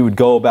that we would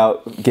go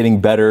about getting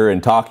better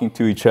and talking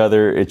to each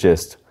other, it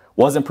just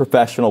wasn't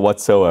professional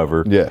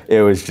whatsoever. Yeah.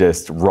 It was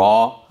just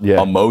raw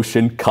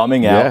emotion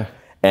coming out. Yeah.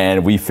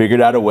 And we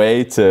figured out a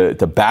way to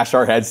bash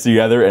our heads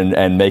together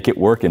and make it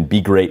work and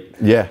be great.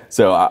 Yeah.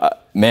 So,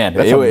 man,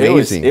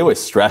 it was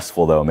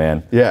stressful, though,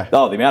 man. Yeah.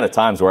 Oh, the amount of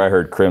times where I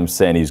heard Krim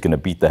saying he's going to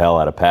beat the hell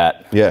out of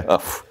Pat. Yeah.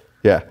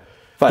 Yeah.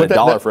 If I had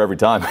 $1 for every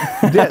time.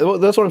 Yeah, well,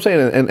 that's what I'm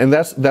saying, and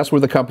that's where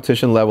the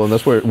competition level, and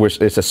that's where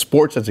it's as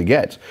sports as it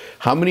gets.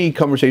 How many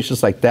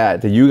conversations like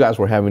that you guys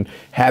were having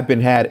have been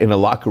had in a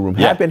locker room,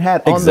 have been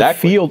had on the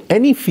field,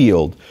 any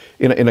field,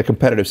 in a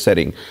competitive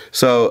setting?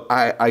 So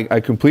I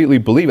completely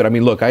believe it. I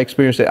mean, look, I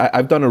experienced it.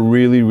 I've done a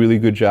really, really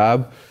good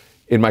job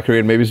in my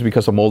career. Maybe it's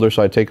because I'm older,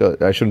 so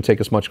I shouldn't take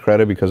as much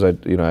credit because I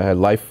had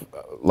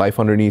life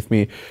underneath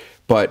me.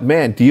 But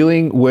man,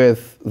 dealing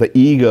with the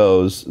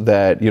egos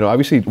that,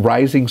 obviously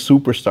rising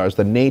superstars,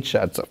 the Nate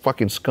Shots, the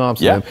fucking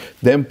Scumps,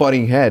 them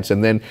butting heads,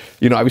 and then,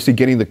 obviously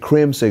getting the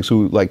Krim Six,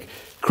 who like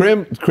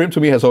Krim to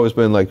me has always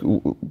been like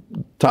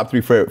top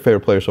 3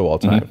 favorite players of all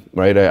time,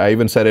 right? I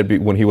even said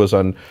it when he was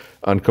on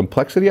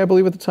Complexity, I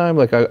believe at the time.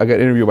 Like I got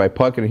interviewed by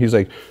Puck, and he's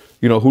like,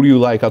 who do you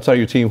like outside of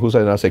your team? Who's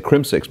that? And I say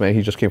Krim Six, man.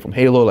 He just came from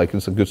Halo. Like,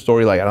 it's a good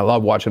story. Like, and I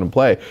love watching him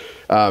play.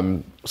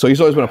 So he's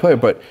always been a player.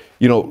 But,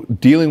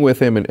 dealing with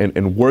him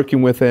and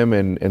working with him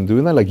and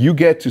doing that, like, you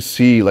get to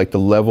see, like, the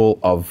level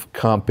of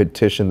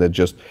competition that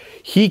just,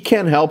 he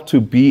can't help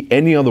to be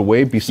any other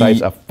way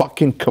besides a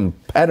fucking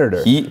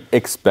competitor. He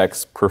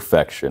expects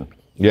perfection.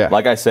 Yeah.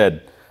 Like I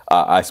said,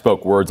 I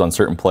spoke words on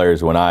certain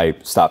players when I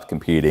stopped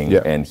competing.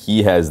 Yeah. And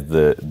he has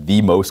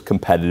the most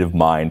competitive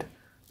mind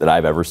that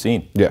I've ever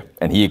seen. Yeah.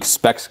 And he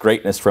expects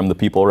greatness from the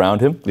people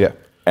around him. Yeah.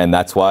 And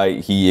that's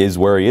why he is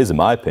where he is, in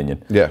my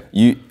opinion. Yeah.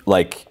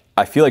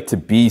 I feel like to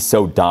be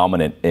so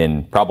dominant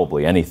in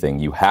probably anything,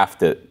 you have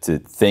to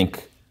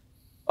think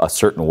a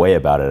certain way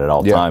about it at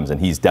all times,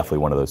 and he's definitely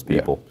one of those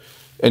people.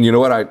 Yeah. And you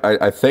know what?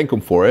 I thank him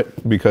for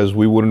it, because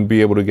we wouldn't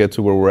be able to get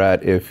to where we're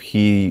at if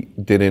he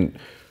didn't,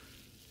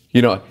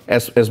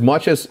 as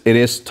much as it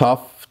is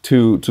tough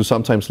to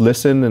sometimes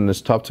listen, and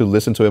it's tough to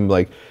listen to him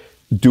like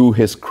do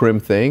his Krim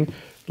thing.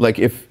 Like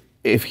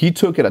if he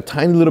took it a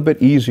tiny little bit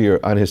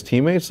easier on his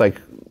teammates, like,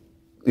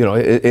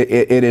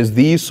 it is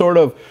these sort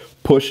of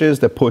pushes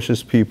that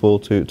pushes people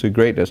to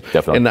greatness.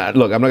 Definitely. And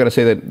look, I'm not going to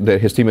say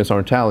that his teammates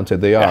aren't talented.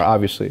 They are,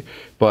 obviously.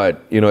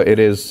 But, it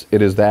is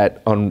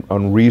that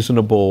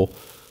unreasonable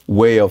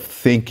way of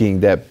thinking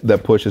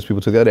that pushes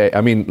people to the other.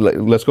 I mean,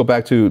 let's go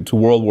back to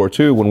World War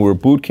II when we were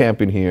boot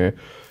camping here.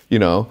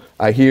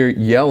 I hear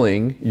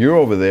yelling, you're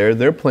over there,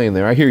 they're playing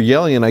there. I hear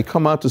yelling, and I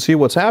come out to see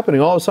what's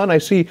happening. All of a sudden, I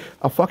see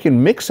a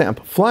fucking mix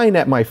amp flying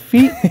at my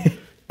feet.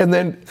 And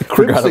then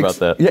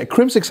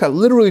Krim Six had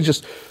literally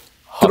just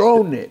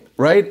thrown it,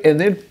 right? And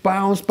then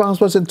bounce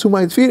into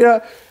my feet.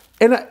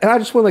 And I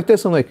just went like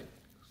this. I'm like,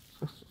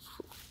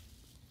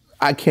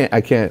 I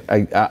can't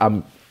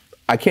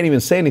even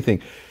say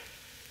anything.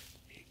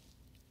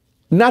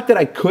 Not that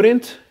I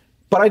couldn't,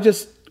 but I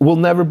just will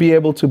never be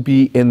able to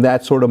be in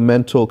that sort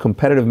of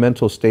competitive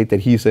mental state that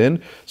he's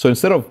in. So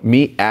instead of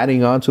me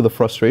adding on to the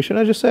frustration,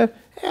 I just said,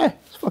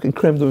 it's fucking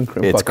Krim doing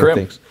Krim fucking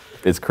things.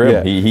 It's Krim.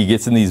 Yeah. He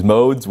gets in these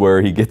modes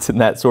where he gets in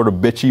that sort of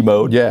bitchy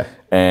mode. Yeah.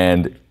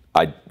 And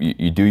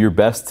you do your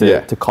best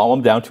to calm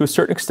him down to a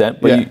certain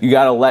extent, but you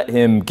got to let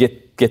him get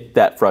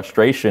that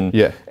frustration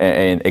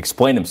and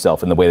explain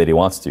himself in the way that he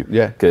wants to.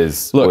 Yeah.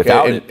 Because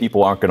without it,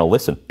 people aren't going to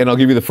listen. And I'll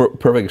give you the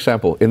perfect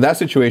example. In that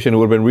situation, it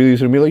would have been really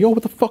easy to be like, yo,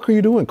 what the fuck are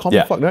you doing? Calm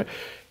the fuck down.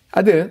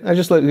 I didn't. I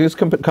just let this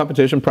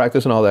competition,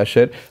 practice, and all that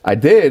shit. I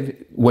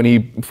did when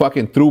he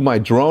fucking threw my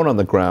drone on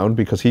the ground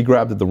because he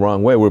grabbed it the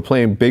wrong way. We were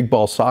playing big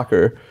ball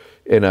soccer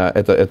at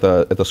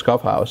the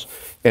Scump house,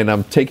 and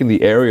I'm taking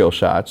the aerial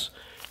shots,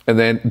 and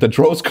then the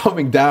drone's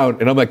coming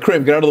down, and I'm like,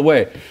 Krim, get out of the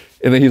way.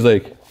 And then he's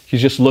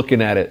just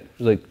looking at it.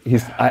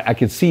 He's like, I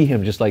can see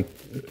him just like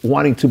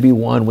wanting to be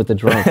one with the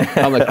drone.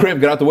 I'm like,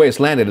 Krim, get out the way. It's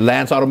landed. It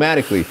lands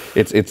automatically.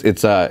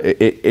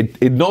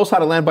 It knows how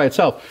to land by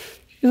itself.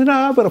 He's like, no,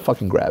 I better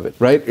fucking grab it,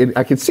 right? And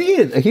I can see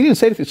it. He didn't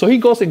say anything. So he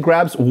goes and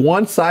grabs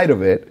one side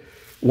of it.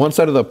 One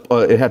side of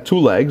it had 2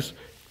 legs.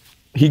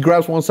 He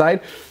grabs one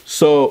side.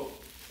 So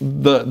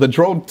the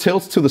drone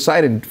tilts to the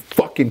side and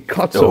fucking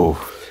cuts him.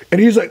 And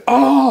he's like,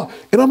 oh,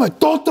 and I'm like,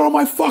 don't throw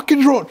my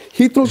fucking drone.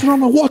 He throws it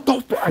on, I'm like, what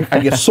the fuck? I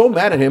get so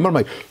mad at him. I'm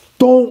like,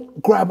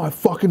 don't grab my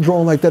fucking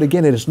drone like that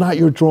again. It is not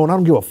your drone. I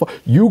don't give a fuck.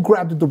 You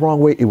grabbed it the wrong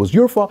way. It was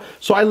your fault.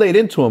 So I laid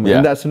into him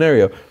in that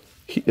scenario.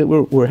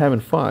 We're having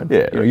fun.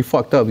 Yeah, you know, you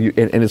fucked up, and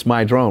it's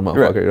my drone,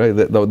 motherfucker.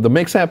 Right? The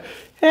mix-up,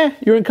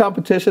 you're in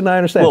competition. I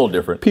understand. A little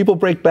different. People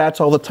break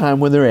bats all the time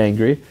when they're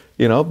angry.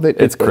 You know,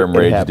 it's crim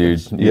rage,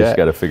 dude. You just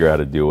got to figure out how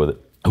to deal with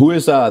it. Who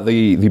is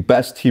the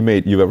best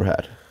teammate you've ever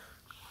had?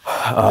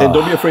 And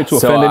don't be afraid to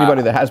offend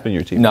anybody that has been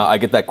your teammate. No, I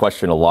get that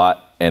question a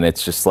lot, and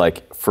it's just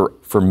like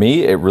for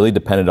me, it really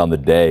depended on the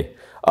day.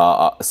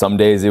 Some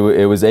days it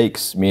was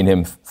Aches. Me and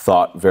him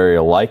thought very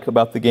alike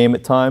about the game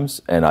at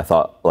times, and I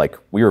thought like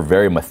we were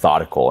very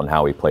methodical in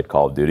how we played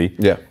Call of Duty.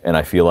 Yeah. And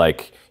I feel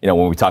like, you know,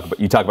 when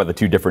you talk about the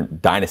two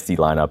different Dynasty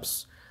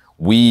lineups,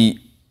 we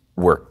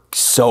were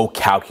so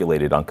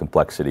calculated on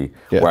complexity.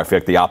 Where I feel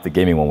like the Optic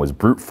Gaming one was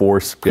brute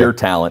force, pure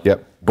talent,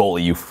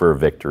 bully you for a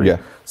victory.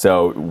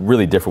 So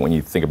really different when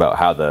you think about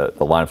how the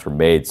lineups were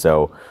made.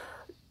 So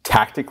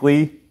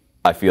tactically,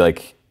 I feel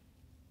like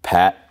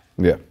Pat,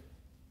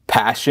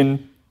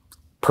 passion,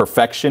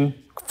 perfection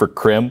for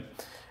Crim,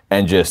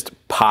 and just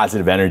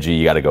positive energy,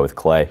 you got to go with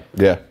Clay.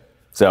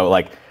 So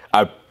like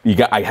I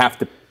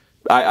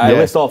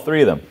list all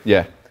three of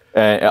them.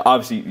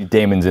 Obviously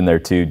Damon's in there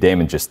too.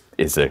 Damon just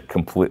is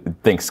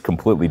thinks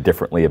completely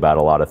differently about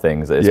a lot of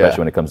things, especially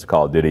when it comes to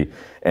Call of Duty.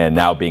 And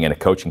now being in a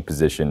coaching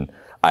position,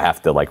 I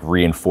have to like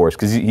reinforce,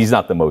 because he's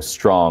not the most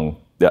strong.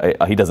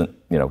 He doesn't,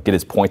 you know, get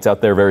his points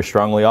out there very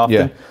strongly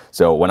often.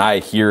 So when I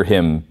hear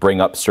him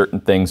bring up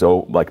certain things,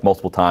 like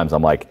multiple times,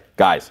 I'm like,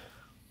 guys,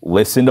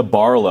 listen to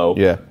Barlow.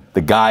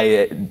 The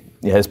guy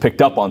has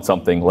picked up on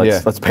something.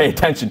 Let's pay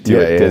attention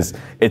to it, because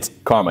it's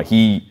karma.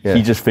 He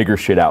just figures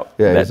shit out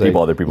that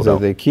other people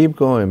don't. They keep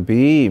going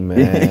B,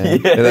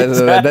 man.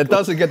 That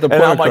doesn't get the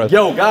point across. And I'm like,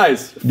 yo,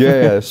 guys.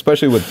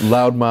 Especially with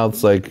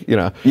loudmouths like, you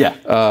know.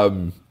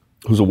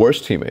 Who's the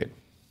worst teammate?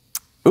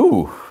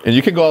 Ooh. And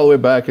you can go all the way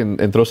back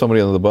and throw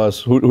somebody under the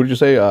bus. Who did you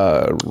say?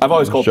 I've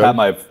always called Pat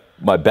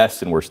my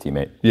best and worst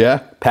teammate.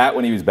 Pat,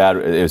 when he was bad,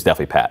 it was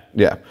definitely Pat.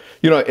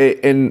 You know,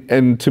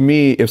 and to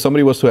me, if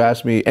somebody was to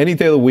ask me any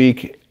day of the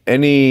week,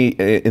 in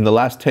the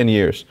last 10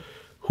 years,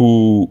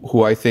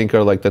 who I think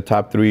are like the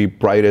top 3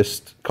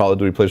 brightest Call of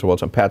Duty players of all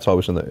time, Pat's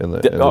always in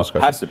the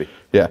discussion. Has to be.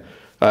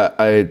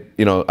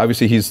 You know,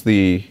 obviously he's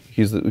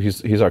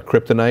our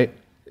kryptonite.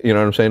 You know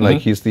what I'm saying?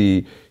 Like he's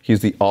the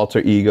alter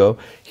ego.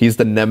 He's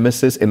the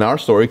nemesis in our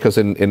story, because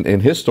in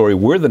his story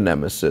we're the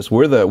nemesis.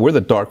 We're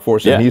the dark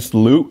force, and he's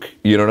Luke.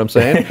 You know what I'm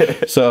saying?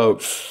 so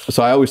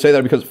I always say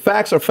that because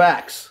facts are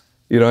facts.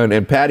 You know,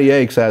 and Patty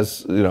Aches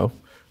has, you know,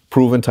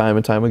 proven time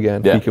and time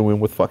again he can win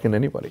with fucking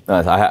anybody.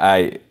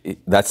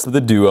 That's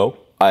the duo.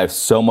 I have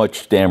so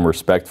much damn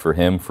respect for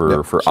him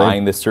for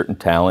eyeing this certain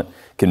talent,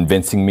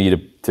 convincing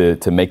me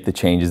to make the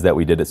changes that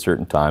we did at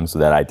certain times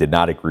that I did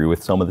not agree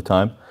with some of the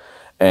time.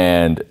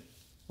 And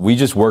we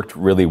just worked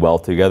really well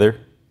together.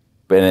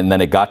 And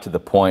then it got to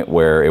the point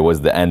where it was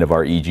the end of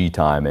our EG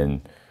time,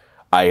 and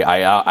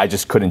I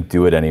just couldn't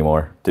do it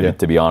anymore,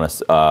 to be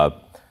honest.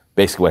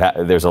 Basically,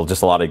 there's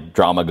just a lot of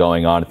drama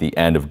going on at the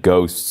end of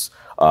Ghosts.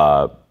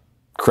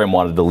 Crim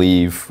wanted to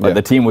leave.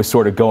 The team was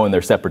sort of going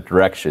their separate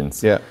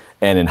directions.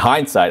 And in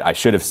hindsight, I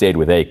should have stayed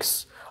with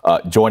Aches.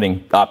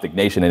 Joining Optic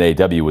Nation and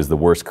AW was the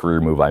worst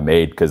career move I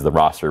made, because the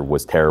roster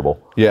was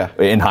terrible.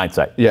 In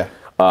hindsight.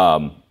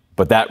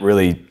 But that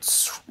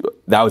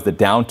was the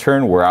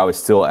downturn where I was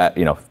still at,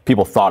 you know,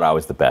 people thought I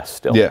was the best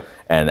still.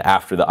 And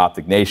after the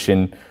Optic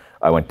Nation,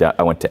 I went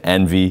to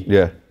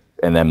Envy.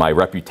 And then my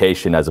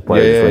reputation as a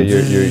player.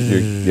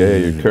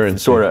 Your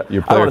current sort of, I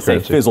don't want to say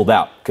fizzled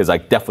out, because I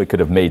definitely could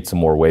have made some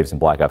more waves in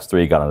Black Ops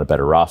 3, got on a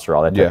better roster,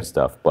 all that type of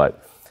stuff.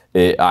 But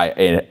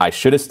I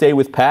should have stayed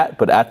with Pat,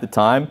 but at the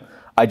time,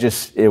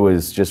 it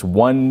was just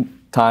one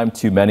time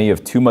too many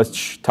of too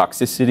much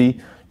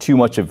toxicity, too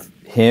much of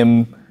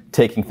him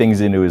taking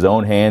things into his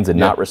own hands and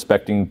not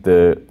respecting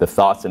the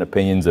thoughts and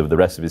opinions of the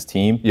rest of his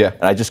team.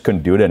 And I just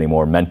couldn't do it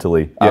anymore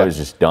mentally. I was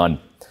just done.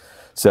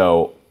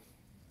 So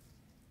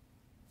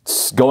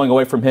going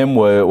away from him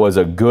was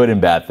a good and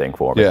bad thing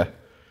for me.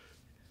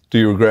 Do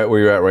you regret where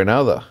you're at right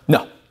now, though?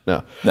 No.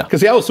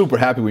 Because I was super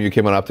happy when you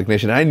came on Optic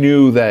Nation. I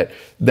knew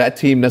that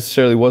team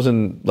necessarily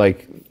wasn't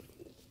like,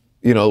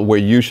 you know, where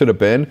you should have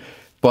been.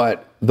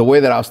 But the way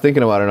that I was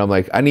thinking about it, I'm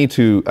like, I need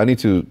to,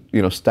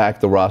 you know, stack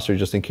the roster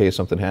just in case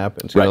something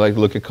happens. You know, like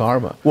look at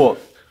karma. Well,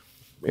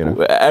 you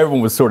know,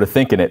 everyone was sort of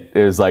thinking it.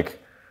 It was like,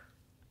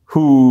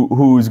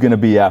 who's going to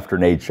be after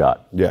Nade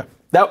Shot?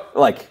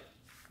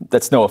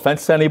 That's no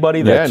offense to anybody.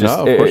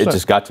 It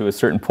just got to a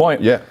certain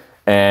point.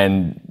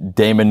 And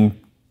Damon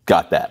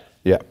got that.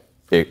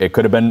 It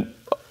could have been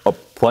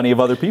plenty of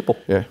other people.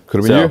 Could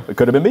have been you. It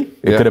could have been me.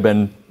 It could have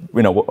been,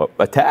 you know,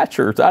 Attach,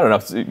 or I don't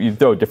know. You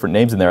throw different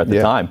names in there at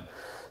the time.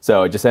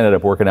 So it just ended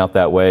up working out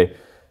that way.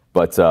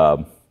 But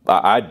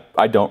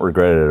I don't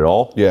regret it at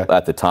all.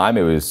 At the time,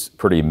 it was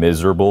pretty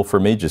miserable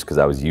for me, just because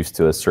I was used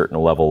to a certain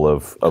level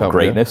of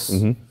greatness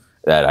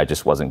that I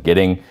just wasn't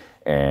getting.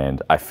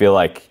 And I feel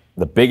like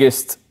the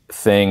biggest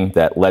thing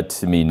that led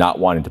to me not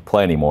wanting to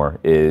play anymore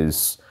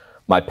is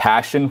my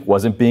passion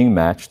wasn't being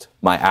matched,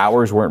 my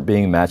hours weren't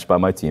being matched by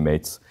my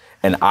teammates,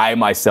 and I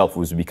myself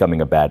was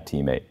becoming a bad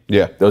teammate.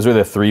 Yeah. Those are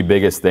the three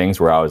biggest things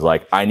where I was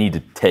like, I need to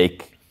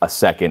take a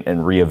second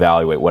and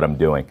reevaluate what I'm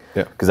doing.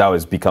 Because I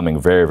was becoming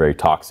very, very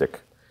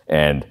toxic.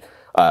 And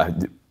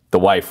the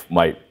wife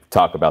might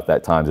talk about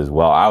that times as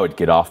well. I would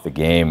get off the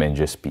game and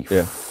just be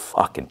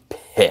fucking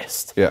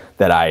pissed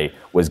that I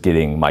was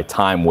getting my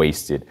time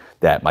wasted,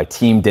 that my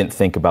team didn't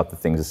think about the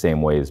things the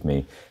same way as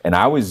me. And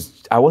I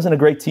wasn't a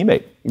great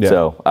teammate.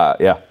 So,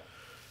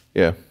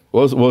 Yeah.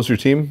 What was your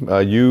team?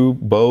 You,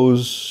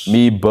 Bose?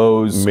 Me,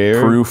 Bose,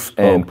 Mir? Proof,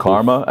 and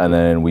Karma. And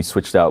then we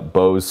switched out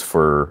Bose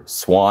for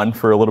Swan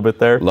for a little bit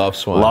there. Love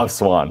Swan. Love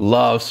Swan.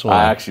 Love Swan.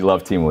 I actually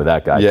love teaming with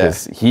that guy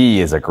because he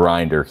is a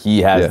grinder.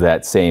 He has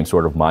that same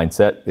sort of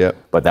mindset.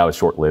 But that was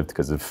short-lived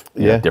because of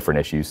different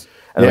issues.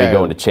 And then we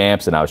go into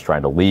champs, and I was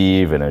trying to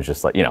leave, and it was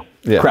just like,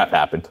 crap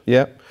happened.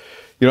 You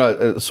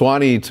know,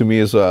 Swanee to me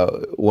is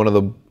one of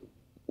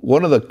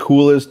the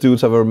coolest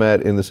dudes I've ever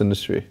met in this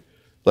industry.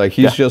 Like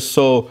he's just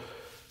so.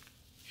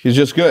 He's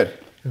just good.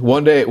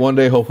 One day,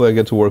 hopefully, I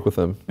get to work with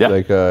him.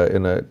 Like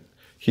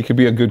he could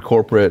be a good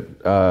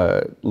corporate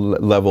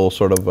level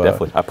sort of.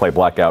 Definitely, I play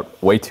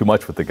Blackout way too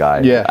much with the guy.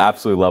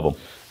 Absolutely love him.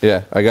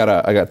 Yeah, I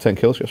got 10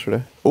 kills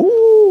yesterday.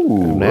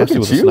 Ooh, I'm nasty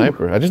with a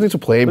sniper. I just need to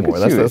play more.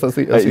 That's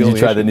the Did you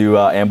try the new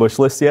ambush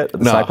list yet?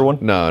 The sniper one?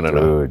 No.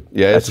 Dude,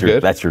 yeah, it's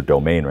good. That's your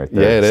domain right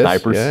there. Yeah, it is.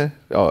 Snipers. Yeah.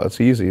 Oh,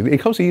 it's easy. It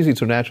comes easy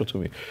to natural to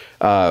me.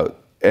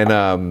 And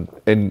I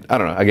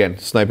don't know. Again,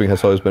 sniping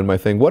has always been my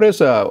thing. What is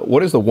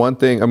the one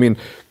thing? I mean,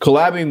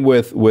 collabing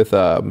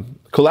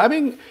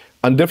collabing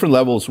on different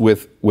levels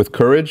with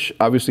Courage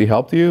obviously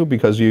helped you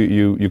because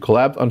you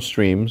collabed on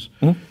streams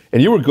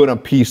and you were good on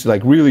PC,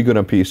 like really good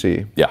on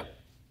PC. Yeah.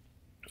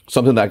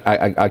 Something that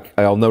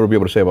I'll never be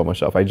able to say about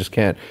myself. I just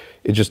can't.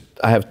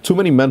 I have too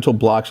many mental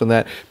blocks on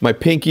that. My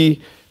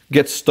pinky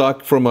gets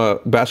stuck from a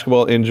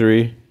basketball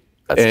injury.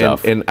 That's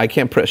tough. And I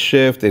can't press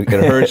shift. It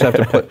hurts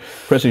after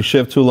pressing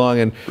shift too long.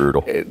 And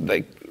brutal.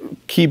 Like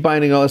key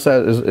binding, all this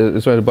stuff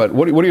is right. But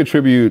what do you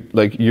attribute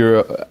like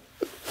your?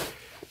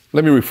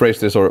 Let me rephrase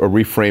this or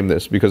reframe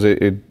this because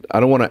I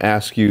don't want to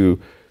ask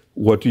you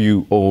what do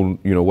you own.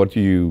 You know, what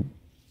do you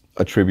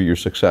attribute your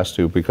success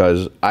to?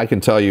 Because I can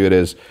tell you it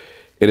is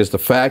the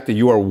fact that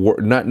you are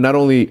not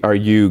only are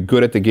you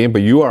good at the game,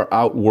 but you are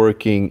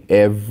outworking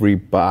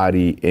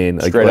everybody in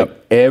like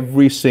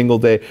every single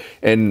day.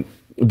 And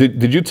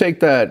did you take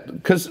that?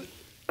 Because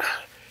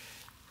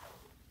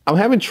I'm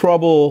having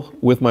trouble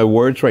with my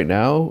words right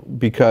now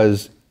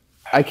because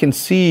I can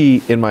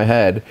see in my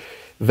head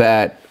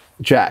that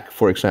Jack,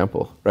 for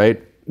example,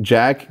 right?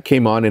 Jack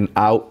came on and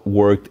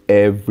outworked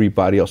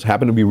everybody else.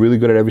 Happened to be really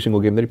good at every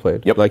single game that he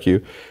played, like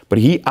you. But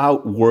he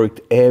outworked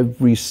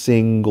every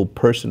single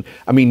person.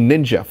 I mean,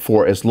 Ninja,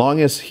 for as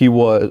long as he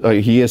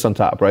is on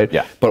top, right?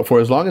 Yeah. But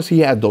for as long as he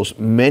had those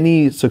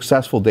many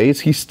successful days,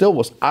 he still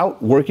was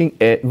outworking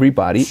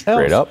everybody else.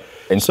 Straight up.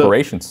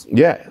 Inspirations.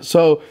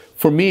 So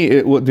for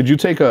me, did you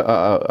take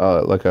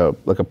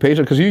a page?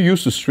 Because you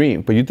used to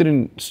stream, but you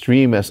didn't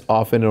stream as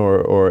often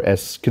or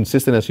as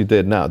consistent as you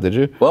did now, did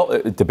you?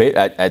 Well, debate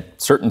at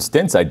certain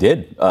stints I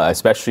did,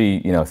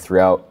 especially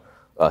throughout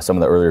some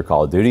of the earlier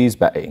Call of Duties,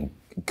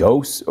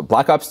 Ghosts,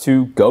 Black Ops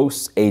 2,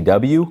 Ghosts,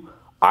 AW.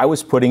 I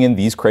was putting in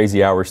these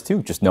crazy hours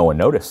too, just no one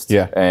noticed.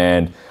 Yeah,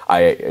 and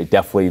I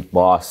definitely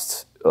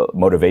lost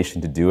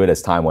motivation to do it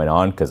as time went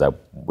on because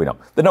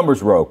the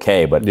numbers were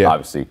okay, but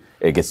obviously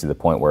it gets to the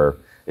point where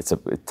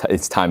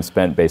it's time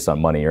spent based on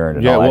money earned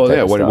and all that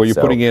type of stuff. What you're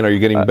putting in, are you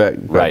getting back?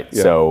 Right.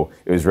 Yeah. So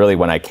it was really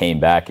when I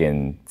came back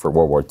in for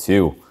World War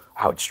II,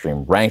 I would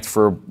stream ranked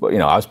for,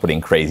 I was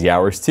putting crazy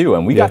hours too,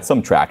 and we got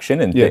some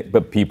traction,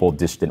 but people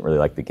just didn't really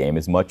like the game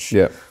as much.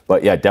 Yeah.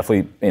 But yeah,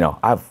 definitely,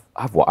 I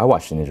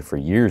watched Ninja for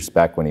years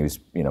back when he was,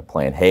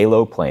 playing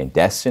Halo, playing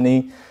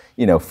Destiny.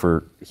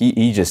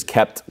 He just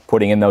kept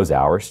putting in those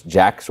hours.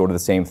 Jack, sort of the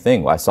same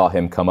thing. I saw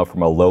him come up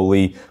from a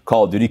lowly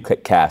Call of Duty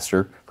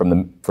caster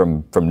from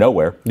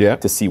nowhere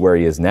to see where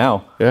he is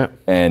now. Yeah.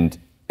 And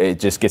it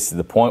just gets to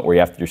the point where you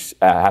have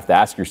to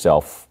ask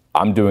yourself,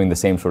 I'm doing the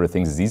same sort of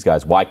things as these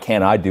guys. Why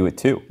can't I do it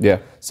too? Yeah.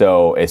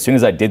 So as soon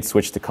as I did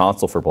switch to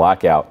console for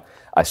Blackout,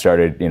 I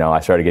started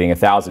getting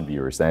 1,000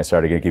 viewers. Then I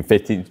started getting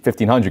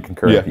 1,500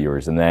 concurrent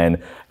viewers, and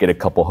then get a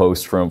couple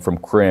hosts from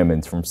Krim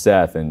and from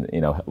Seth, and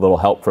a little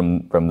help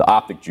from the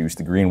Optic Juice,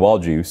 the green wall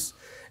juice,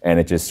 and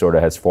it just sort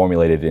of has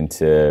formulated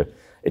into.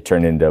 It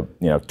turned into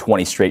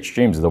 20 straight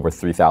streams with over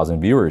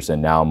 3,000 viewers,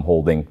 and now I'm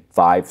holding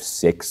 5,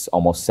 6,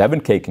 almost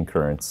 7K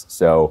concurrents.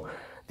 So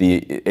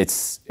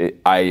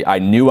I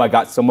knew I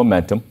got some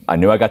momentum. I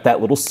knew I got that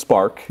little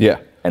spark.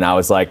 Yeah. And I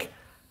was like,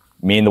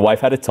 me and the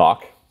wife had a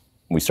talk.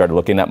 We started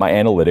looking at my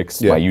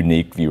analytics, my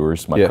unique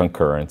viewers, my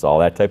concurrents, all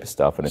that type of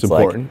stuff. And it's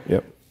important.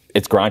 Like,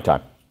 it's grind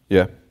time.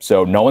 Yeah.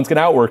 So no one's going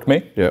to outwork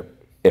me. Yeah.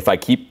 if I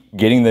keep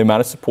getting the amount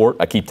of support,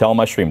 I keep telling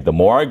my stream, the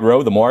more I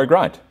grow, the more I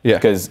grind. Yeah.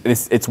 Because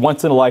it's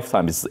once in a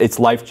lifetime. It's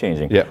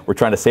life-changing. Yeah. We're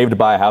trying to save to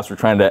buy a house. We're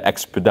trying to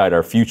expedite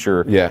our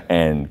future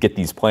and get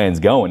these plans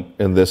going.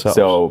 And this helps.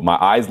 So my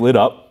eyes lit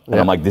up, and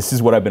I'm like, this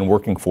is what I've been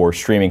working for,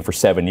 streaming for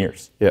 7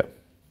 years. Yeah.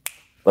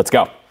 Let's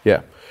go.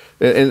 Yeah.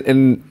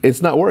 And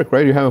it's not work,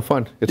 right? You're having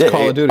fun. It's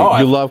Call of Duty.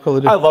 You love Call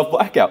of Duty. I love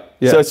Blackout.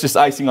 Yeah. So it's just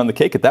icing on the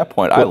cake at that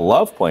point. Cool. I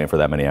love playing for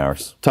that many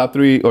hours. Top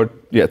three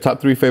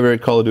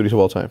favorite Call of Duties of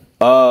all time.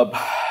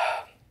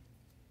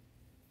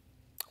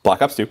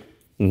 Black Ops 2.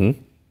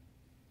 Mm-hmm.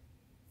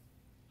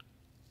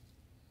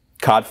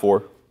 COD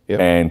 4. Yep.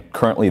 And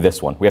currently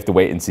this one. We have to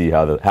wait and see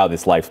how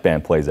this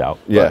lifespan plays out.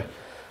 Yeah.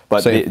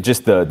 But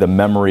just the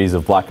memories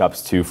of Black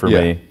Ops 2 for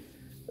me.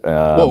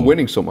 Well,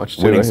 winning so much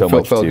too. Winning so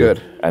much felt too.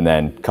 Good. And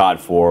then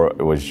COD 4,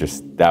 it was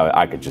just that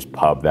I could just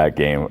pub that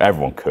game.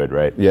 Everyone could,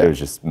 right? Yeah. It was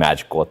just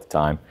magical at the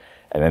time.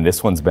 And then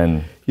this one's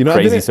been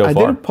crazy so far. I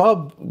didn't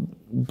pub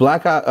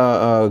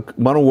Blackout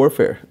Modern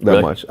Warfare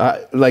that much.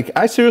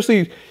 I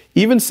seriously,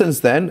 even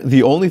since then,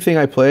 the only thing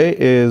I play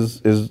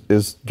is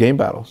game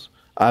battles.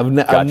 I've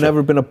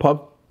never been a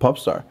pub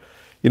star.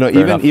 You know,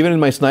 even in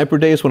my sniper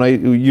days when I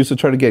used to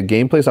try to get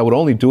gameplays, I would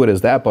only do it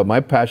as that. But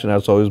my passion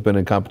has always been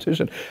in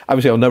competition.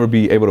 Obviously, I'll never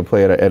be able to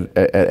play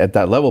at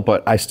that level,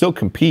 but I still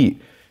compete,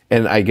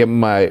 and I get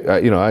my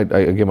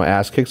I get my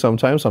ass kicked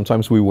sometimes.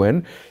 Sometimes we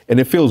win, and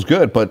it feels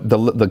good. But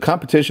the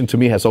competition to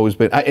me has always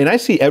been, and I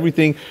see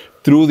everything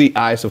through the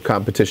eyes of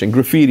competition.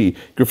 Graffiti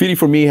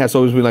for me has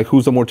always been like,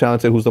 who's the more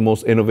talented, who's the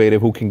most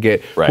innovative, who can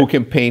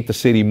paint the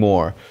city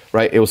more,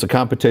 right? It was a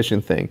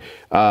competition thing.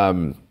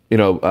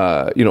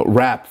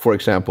 Rap, for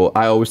example,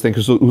 I always think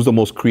who's the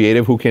most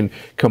creative, who can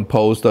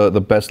compose the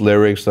best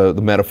lyrics, the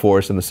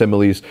metaphors and the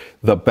similes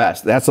the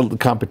best. That's a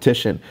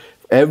competition.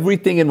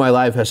 Everything in my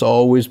life has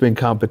always been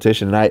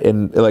competition,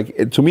 and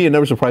to me, it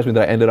never surprised me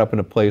that I ended up in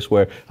a place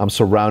where I'm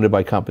surrounded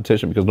by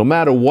competition, because no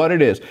matter what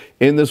it is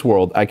in this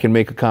world, I can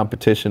make a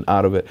competition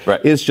out of it.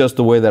 Right. It's just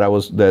the way that I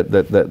was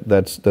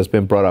that's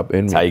been brought up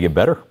in me. That's how you get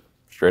better,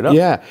 straight up.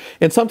 Yeah,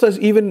 and sometimes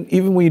even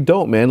when you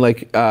don't, man,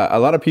 like a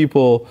lot of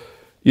people.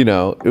 You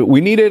know,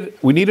 we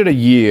needed a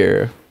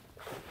year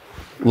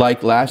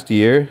like last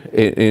year.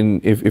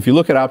 If you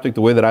look at Optic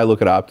the way that I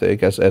look at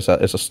Optic as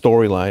a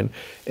storyline,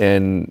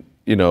 and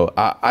you know,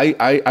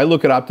 I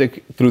look at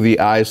Optic through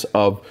the eyes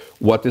of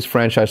what this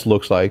franchise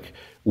looks like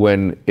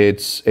when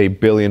it's a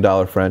 $1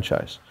 billion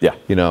franchise. Yeah,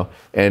 you know,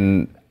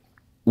 and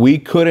we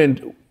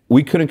couldn't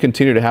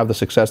continue to have the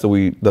success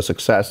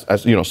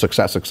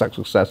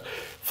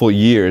for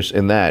years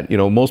in that. You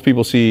know, most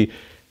people see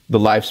the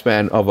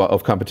lifespan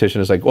of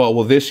competition is like,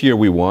 well, this year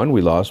we won,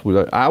 we lost.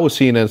 I was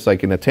seeing it as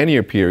like in a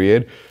 10-year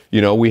period, you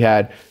know, we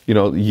had, you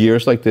know,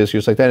 years like this,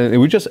 years like that. And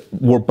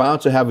we're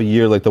bound to have a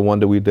year like the one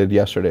that we did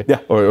yesterday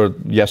or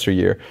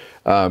yesteryear.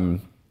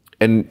 And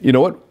you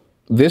know what?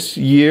 This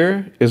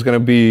year is going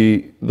to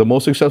be the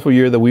most successful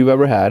year that we've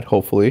ever had,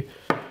 hopefully.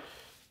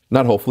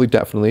 Not hopefully,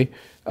 definitely.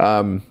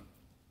 And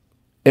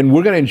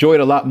we're going to enjoy it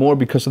a lot more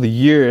because of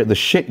the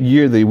shit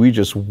year that we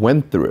just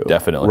went through.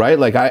 Definitely. Right?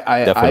 Like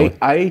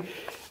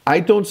I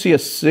don't see a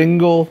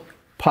single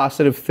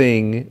positive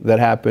thing that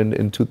happened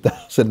in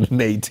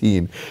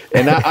 2018.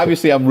 And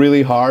obviously I'm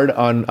really hard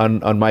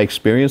on my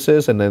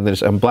experiences, and then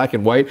I'm black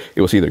and white.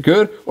 It was either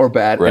good or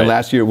bad. Right. And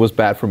last year was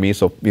bad for me,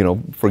 so you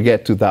know,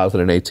 forget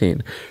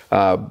 2018.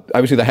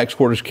 Obviously the Hex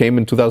quarters came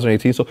in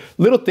 2018. So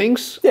little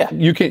things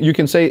you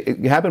can say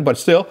it happened, but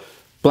still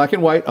black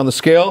and white on the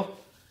scale.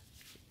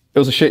 It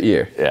was a shit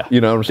year. Yeah. You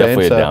know what I'm saying?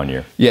 Definitely a down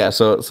year. Yeah,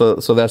 so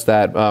that's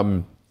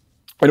that.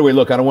 Anyway,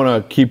 look, I don't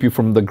want to keep you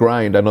from the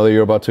grind. I know that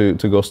you're about to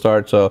go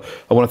start, so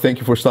I want to thank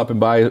you for stopping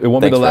by. It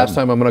won't be the last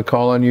time. I'm going to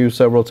call on you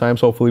several times.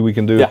 Hopefully we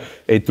can do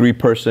a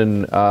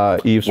 3-person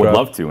Eavesdrop. Would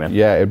love to, man.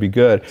 Yeah, it'd be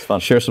good. It's fun.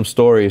 Share some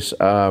stories.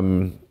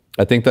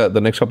 I think that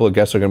the next couple of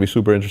guests are going to be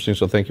super interesting,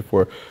 so thank you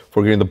for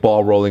getting the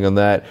ball rolling on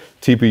that.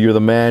 Teepee, you're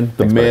the man,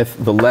 the myth,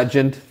 the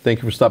legend.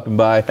 Thank you for stopping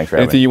by. Thanks for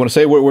having me. Anything you want to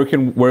say?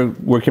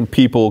 Where can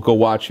people go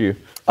watch you?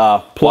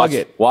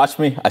 Watch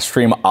me. I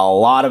stream a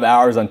lot of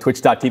hours on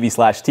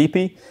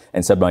twitch.tv/Teepee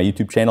and sub my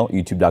YouTube channel,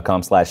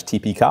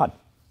 youtube.com/TeepeeCOD.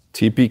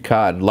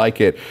 TeepeeCOD, like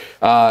it.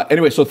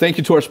 Anyway, so thank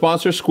you to our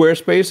sponsor,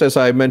 Squarespace. As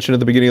I mentioned at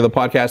the beginning of the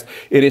podcast,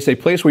 it is a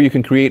place where you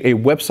can create a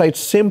website,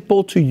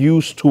 simple to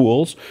use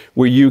tools,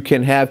 where you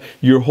can have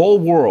your whole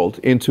world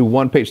into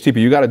one page.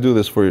 Teepee, you got to do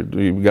this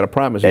you got to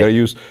promise. You got to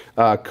use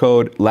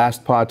code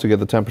LASTPOD to get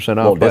the 10%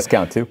 off. Little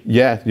discount too.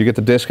 Yeah, you get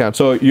the discount.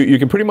 So you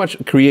can pretty much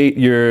create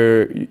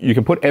you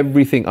can put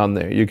everything on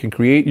there. You can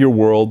create your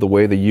world the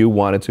way that you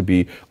want it to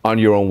be on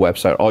your own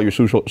website, all your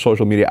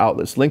social media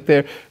outlets link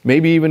there.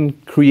 Maybe even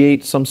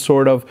create some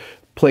sort of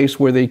place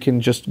where they can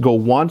just go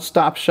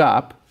one-stop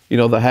shop. You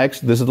know, the Hecz,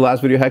 this is the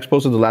last video Hecz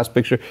posted, the last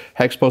picture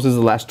Hecz posted, this is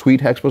the last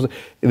tweet Hecz posted,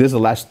 this is the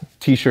last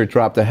t-shirt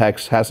drop that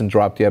Hecz hasn't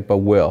dropped yet, but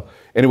will.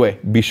 Anyway,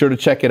 be sure to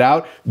check it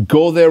out.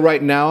 Go there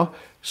right now,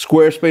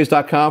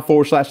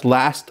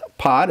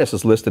 squarespace.com/lastpod, as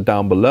is listed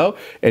down below,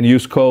 and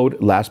use code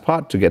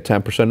LASTPOD to get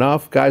 10%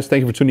 off. Guys,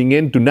 thank you for tuning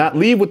in. Do not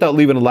leave without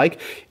leaving a like.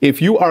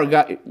 If you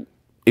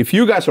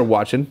guys are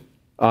watching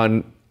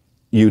on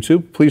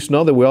YouTube, please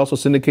know that we also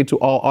syndicate to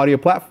all audio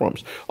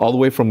platforms, all the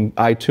way from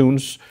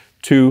iTunes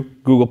to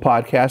Google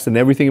Podcasts and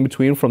everything in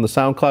between, from the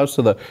SoundClouds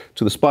to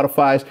the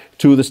Spotifys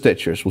to the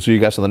Stitchers. We'll see you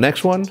guys on the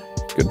next one.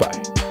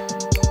 Goodbye.